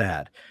things like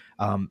that.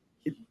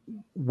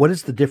 What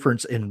is the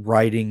difference in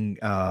writing?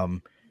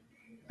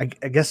 I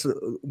guess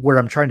where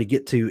I'm trying to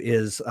get to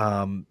is,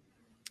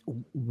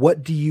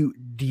 what do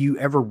you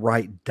ever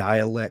write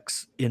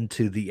dialects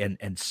into the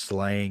and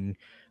slang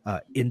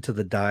into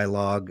the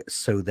dialogue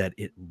so that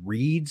it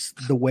reads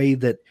the way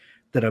that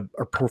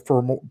a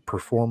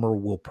performer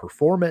will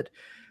perform it,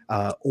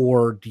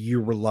 or do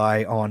you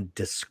rely on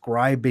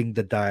describing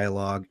the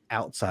dialogue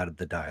outside of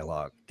the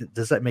dialogue?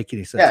 Does that make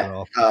any sense at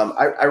all?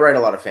 I write a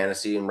lot of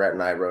fantasy, and Rhett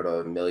and I wrote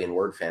a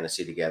 1,000,000-word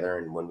fantasy together.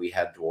 And when we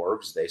had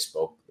dwarves, they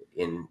spoke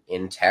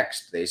in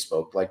text. They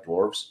spoke like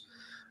dwarves.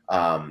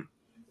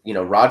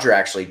 Roger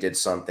actually did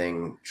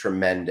something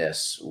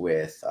tremendous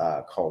with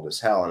Cold as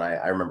Hell, and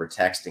I remember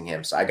texting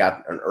him. So I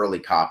got an early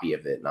copy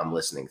of it, and I'm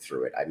listening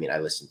through it. I mean, I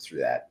listened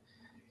through that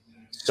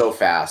so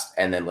fast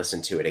and then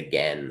listened to it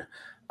again.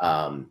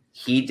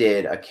 He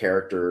did a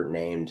character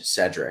named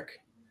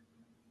Cedric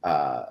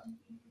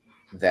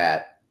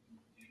that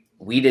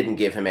we didn't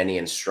give him any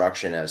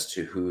instruction as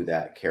to who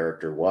that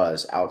character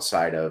was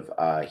outside of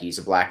he's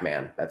a black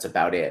man. That's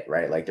about it,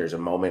 right? Like there's a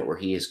moment where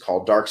he is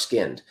called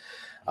dark-skinned.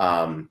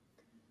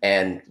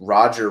 And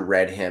Roger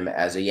read him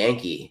as a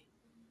Yankee.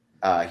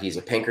 He's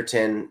a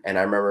Pinkerton. And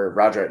I remember,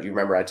 Roger, you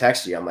remember I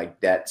texted you. I'm like,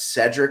 that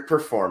Cedric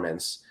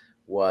performance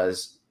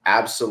was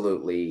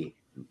absolutely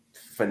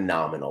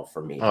phenomenal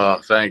for me. Oh,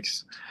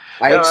 thanks.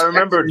 I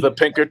remembered the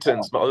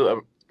Pinkertons,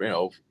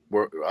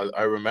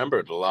 I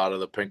remembered a lot of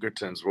the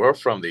Pinkertons were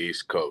from the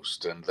East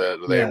Coast, and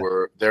they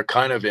were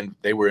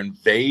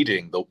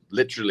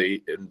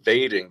literally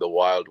invading the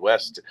Wild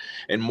West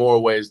in more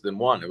ways than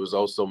one. It was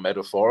also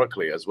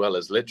metaphorically as well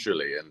as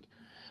literally, and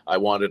I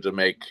wanted to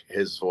make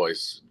his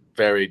voice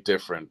very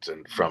different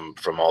and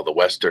from all the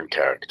Western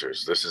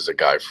characters. This is a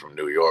guy from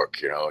New York,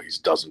 he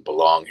doesn't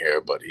belong here,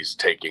 but he's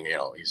taking,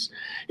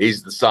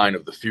 he's the sign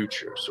of the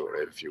future,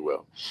 sort of, if you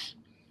will.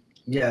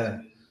 Yeah.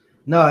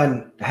 No,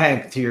 and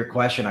Hank, to your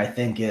question, I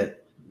think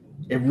it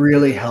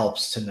really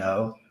helps to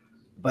know,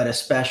 but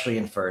especially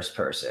in first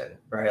person,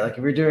 right? Like if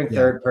you're doing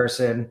third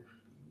person,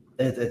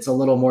 it's a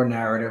little more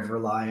narrative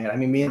reliant. I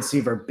mean, me and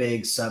Steve are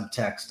big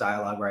subtext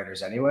dialogue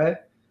writers anyway,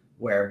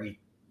 where we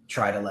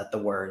try to let the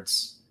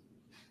words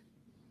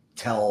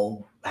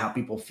tell how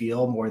people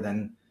feel more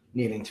than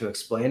needing to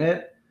explain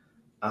it.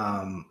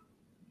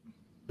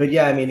 But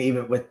yeah, I mean,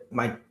 even with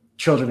my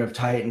Children of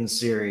Titan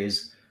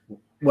series,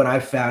 when I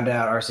found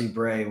out R.C.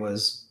 Bray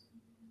was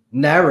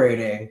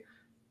narrating,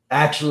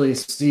 actually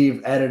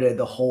Steve edited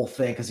the whole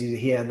thing because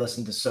he had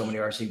listened to so many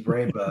R.C.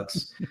 Bray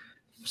books,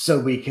 so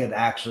we could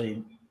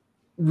actually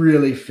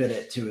really fit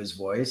it to his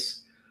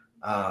voice.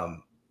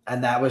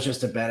 And that was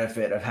just a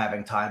benefit of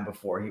having time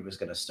before he was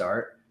going to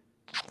start.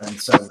 And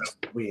so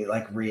we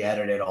like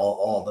re-edited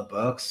all the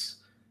books.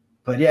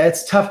 But yeah,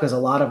 it's tough because a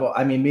lot of,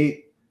 I mean,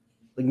 me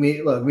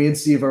and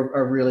Steve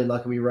are really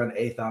lucky. We run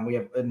Athon. We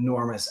have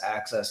enormous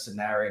access to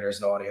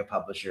narrators and audio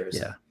publishers.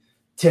 Yeah.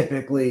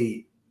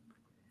 Typically,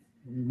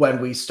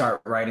 when we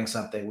start writing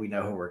something, we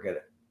know who we're going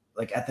to,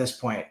 like at this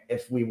point,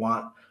 if we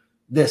want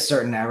this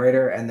certain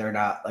narrator and they're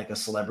not like a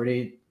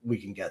celebrity, we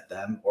can get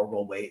them, or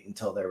we'll wait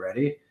until they're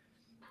ready.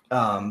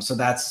 So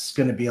that's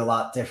going to be a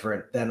lot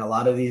different than a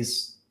lot of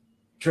these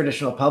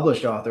traditional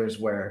published authors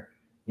where,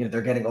 you know,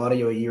 they're getting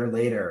audio a year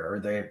later, or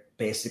they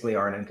basically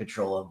aren't in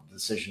control of the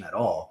decision at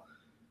all.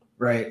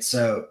 Right.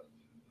 So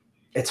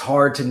it's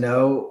hard to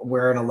know.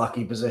 We're in a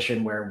lucky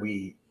position where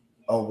we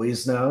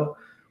always know,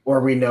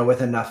 or we know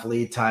with enough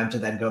lead time to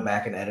then go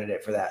back and edit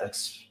it for that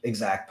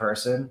exact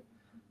person.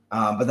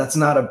 But that's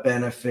not a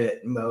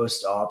benefit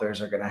most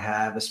authors are going to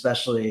have,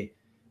 especially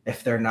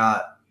if they're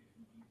not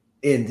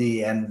in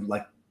the end,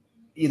 like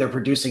either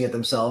producing it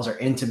themselves or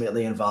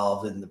intimately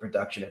involved in the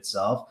production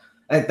itself.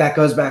 That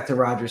goes back to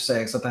Roger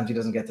saying sometimes he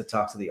doesn't get to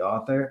talk to the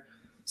author.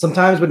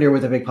 Sometimes when you're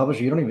with a big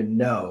publisher, you don't even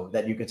know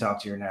that you could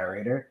talk to your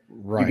narrator.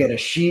 Right. You get a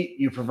sheet,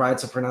 you provide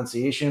some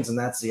pronunciations, and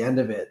that's the end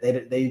of it.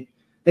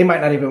 They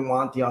might not even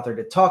want the author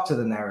to talk to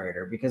the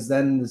narrator, because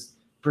then this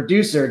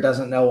producer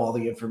doesn't know all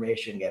the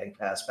information getting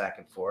passed back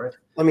and forth.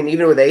 I mean,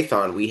 even with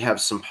Athon, we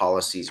have some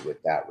policies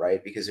with that,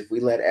 right? Because if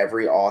we let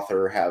every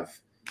author have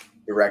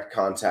direct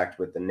contact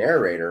with the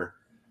narrator,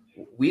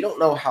 we don't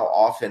know how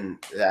often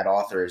that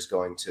author is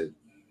going to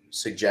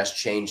suggest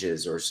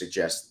changes or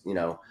suggest, you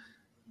know,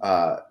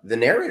 the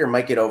narrator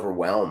might get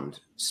overwhelmed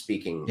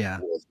speaking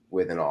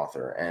with an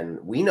author. And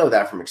we know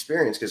that from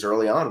experience, because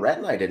early on, Rhett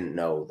and I didn't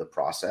know the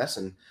process.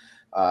 And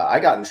I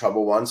got in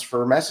trouble once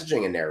for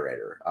messaging a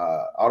narrator.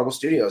 Audible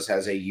Studios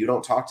has a you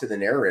don't talk to the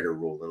narrator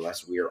rule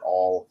unless we are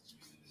all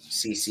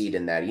CC'd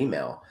in that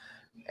email.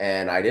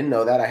 And I didn't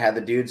know that. I had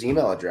the dude's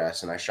email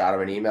address, and I shot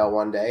him an email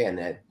one day, and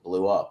it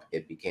blew up.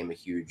 It became a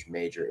huge,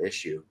 major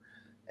issue.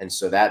 And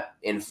so that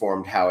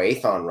informed how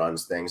Athon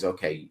runs things.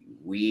 Okay,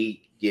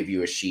 we give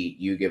you a sheet,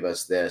 you give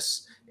us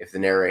this. If the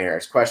narrator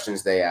has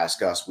questions, they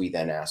ask us, we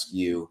then ask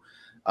you.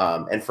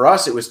 And for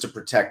us, it was to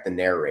protect the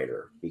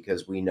narrator,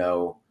 because we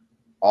know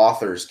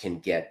authors can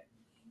get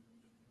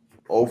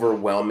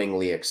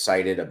overwhelmingly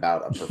excited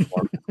about a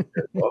performance of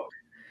their book.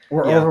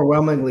 Or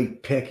overwhelmingly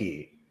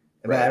picky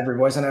about every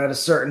voice. And at a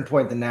certain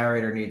point, the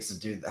narrator needs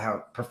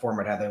to perform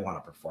it how they want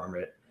to perform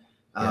it.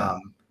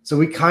 So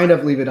we kind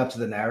of leave it up to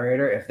the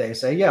narrator. If they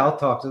say, yeah, I'll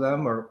talk to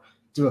them or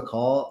do a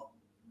call,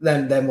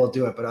 then we'll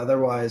do it. But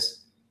otherwise,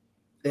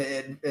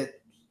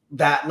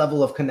 that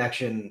level of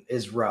connection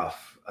is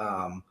rough.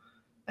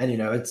 And, you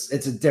know, it's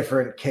a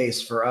different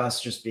case for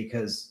us just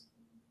because,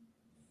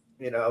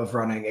 you know, of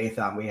running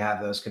Athon, we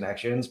have those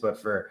connections.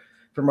 But for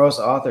most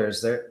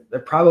authors, there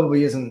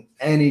probably isn't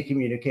any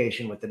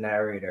communication with the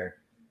narrator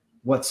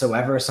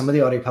whatsoever. Some of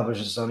the audio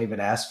publishers don't even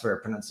ask for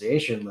a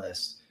pronunciation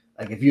list.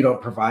 Like if you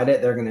don't provide it,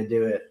 they're going to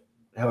do it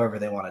however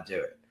they want to do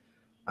it.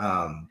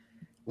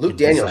 Luke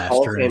Daniels,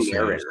 Hall of Fame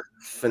narrator,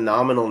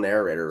 phenomenal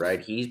narrator, right?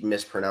 He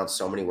mispronounced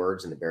so many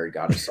words in the Buried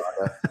Goddess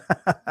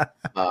saga.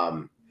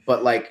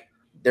 But like,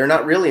 they're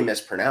not really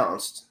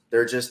mispronounced.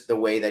 They're just the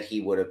way that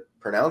he would have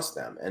pronounced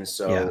them. And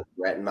so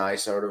Rhett and I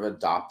sort of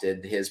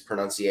adopted his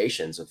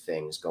pronunciations of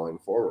things going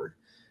forward.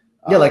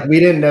 Yeah, like we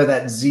didn't know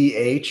that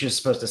ZH is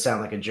supposed to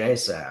sound like a J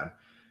sound,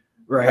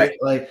 right?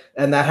 Like,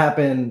 and that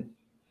happened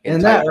in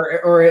that,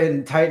 or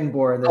in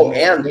Titanborn.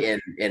 And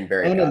in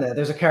Buried Goddess. In that,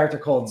 there's a character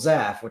called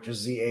Zaff, which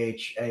was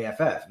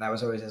ZHAFF, and that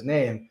was always his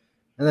name.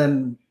 And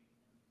then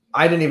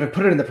I didn't even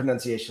put it in the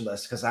pronunciation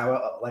list because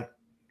I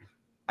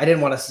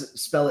didn't want to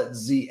spell it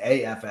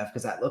ZAFF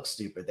because that looks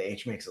stupid. The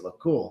H makes it look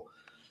cool.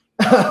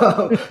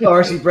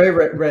 RC Bray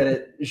read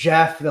it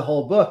Jaff the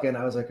whole book, and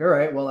I was like, all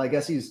right, well, I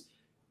guess he's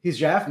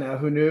Jaff now.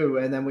 Who knew?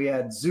 And then we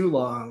had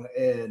Zulong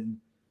in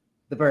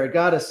the Buried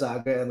Goddess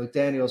saga, and Luke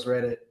Daniels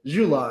read it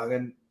Zulong,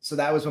 and so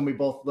that was when we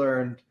both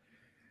learned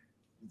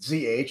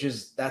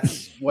ZH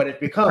that's what it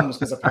becomes,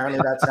 because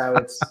apparently that's how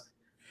it's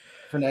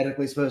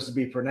phonetically supposed to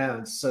be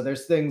pronounced. So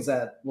there's things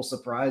that will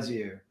surprise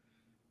you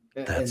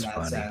in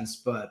that sense,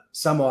 but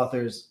some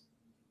authors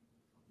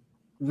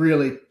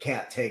really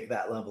can't take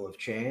that level of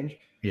change.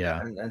 Yeah.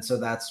 And so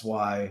that's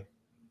why,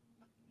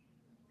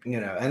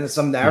 you know, and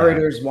some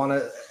narrators want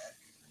to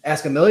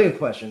ask a million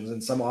questions,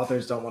 and some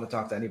authors don't want to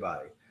talk to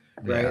anybody.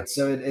 Right. Yeah.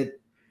 So it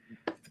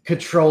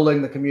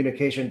controlling the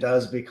communication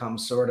does become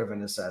sort of a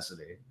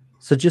necessity.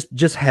 So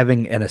just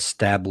having an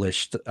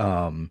established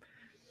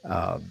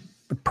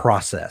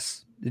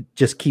process, it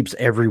just keeps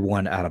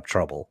everyone out of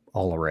trouble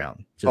all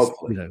around. Just,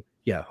 hopefully.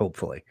 You know,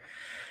 hopefully.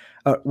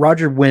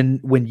 Roger,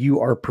 when you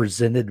are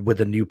presented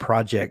with a new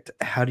project,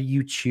 how do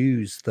you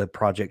choose the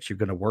projects you're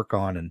going to work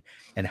on,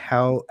 and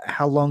how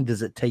long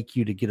does it take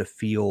you to get a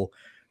feel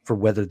for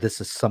whether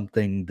this is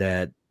something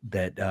that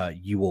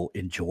you will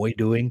enjoy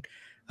doing,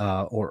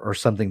 or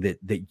something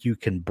that you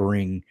can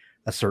bring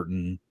a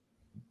certain,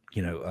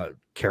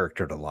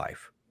 character to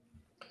life?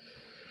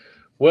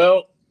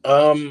 Well,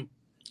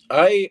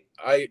 I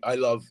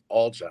love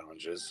all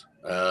challenges,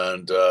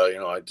 and you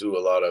know, I do a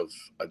lot of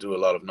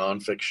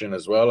nonfiction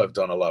as well. I've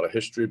done a lot of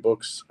history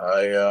books.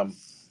 I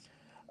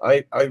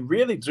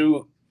really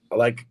do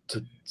like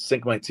to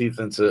sink my teeth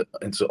into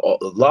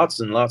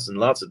lots and lots and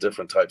lots of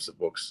different types of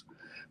books,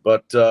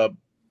 but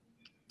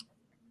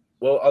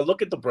well, I'll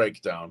look at the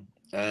breakdown,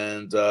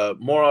 and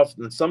more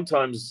often,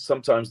 sometimes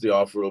the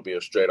offer will be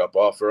a straight up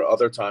offer.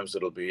 Other times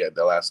it'll be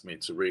they'll ask me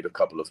to read a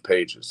couple of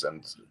pages,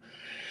 and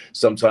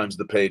sometimes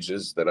the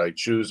pages that I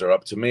choose are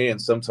up to me,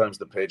 and sometimes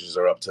the pages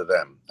are up to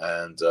them.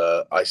 And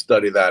I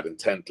study that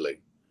intently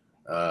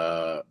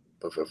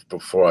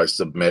before I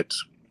submit.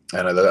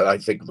 And I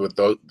think with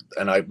those,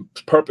 and I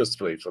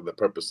purposefully, for the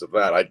purpose of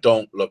that, I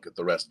don't look at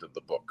the rest of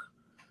the book.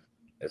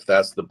 If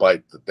that's the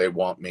bite that they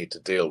want me to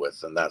deal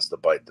with, then that's the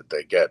bite that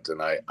they get.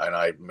 And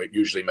I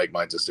usually make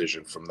my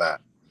decision from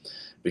that,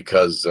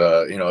 because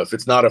you know, if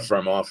it's not a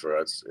firm offer,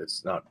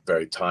 it's not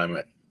very time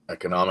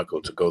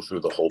economical to go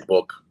through the whole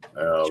book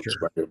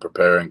when you're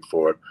preparing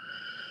for it.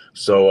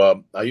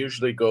 So I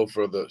usually go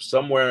for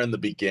somewhere in the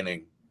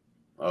beginning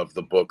of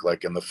the book,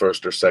 like in the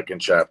first or second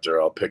chapter.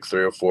 I'll pick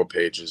 3 or 4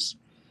 pages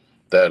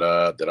that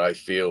I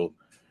feel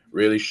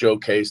really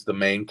showcase the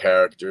main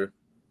character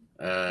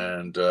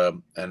and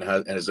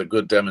is a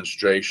good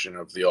demonstration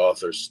of the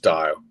author's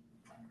style.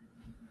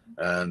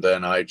 And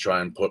then I try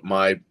and put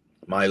my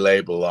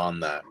label on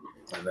that,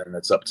 and then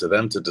it's up to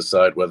them to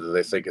decide whether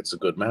they think it's a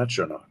good match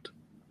or not.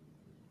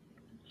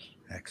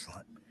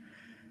 Excellent.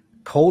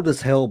 Cold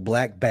as Hell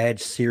Black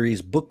Badge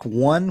Series Book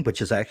 1,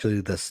 which is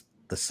actually the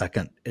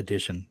second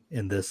edition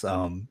in this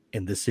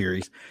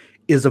series,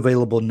 is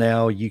available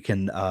now. You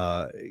can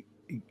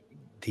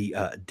the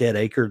Dead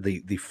Acre,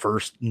 the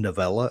first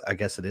novella, I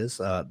guess it is,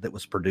 that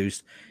was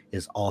produced,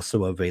 is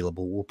also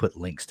available. We'll put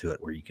links to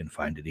it where you can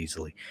find it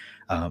easily.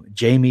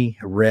 Jaime,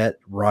 Rhett,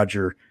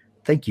 Roger,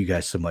 thank you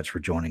guys so much for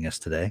joining us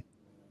today.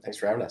 Thanks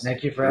for having us.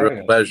 Thank you for having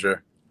us.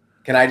 Pleasure.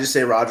 Can I just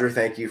say, Roger,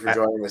 thank you for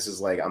joining. This is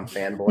like, I'm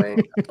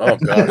fanboying. Oh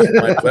gosh,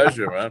 my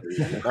pleasure, man.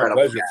 My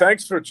pleasure.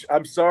 Thanks for.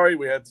 I'm sorry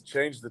we had to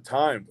change the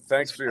time, but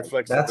thanks for your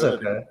flexibility.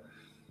 That's okay.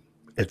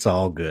 It's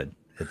all good.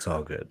 It's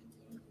all good.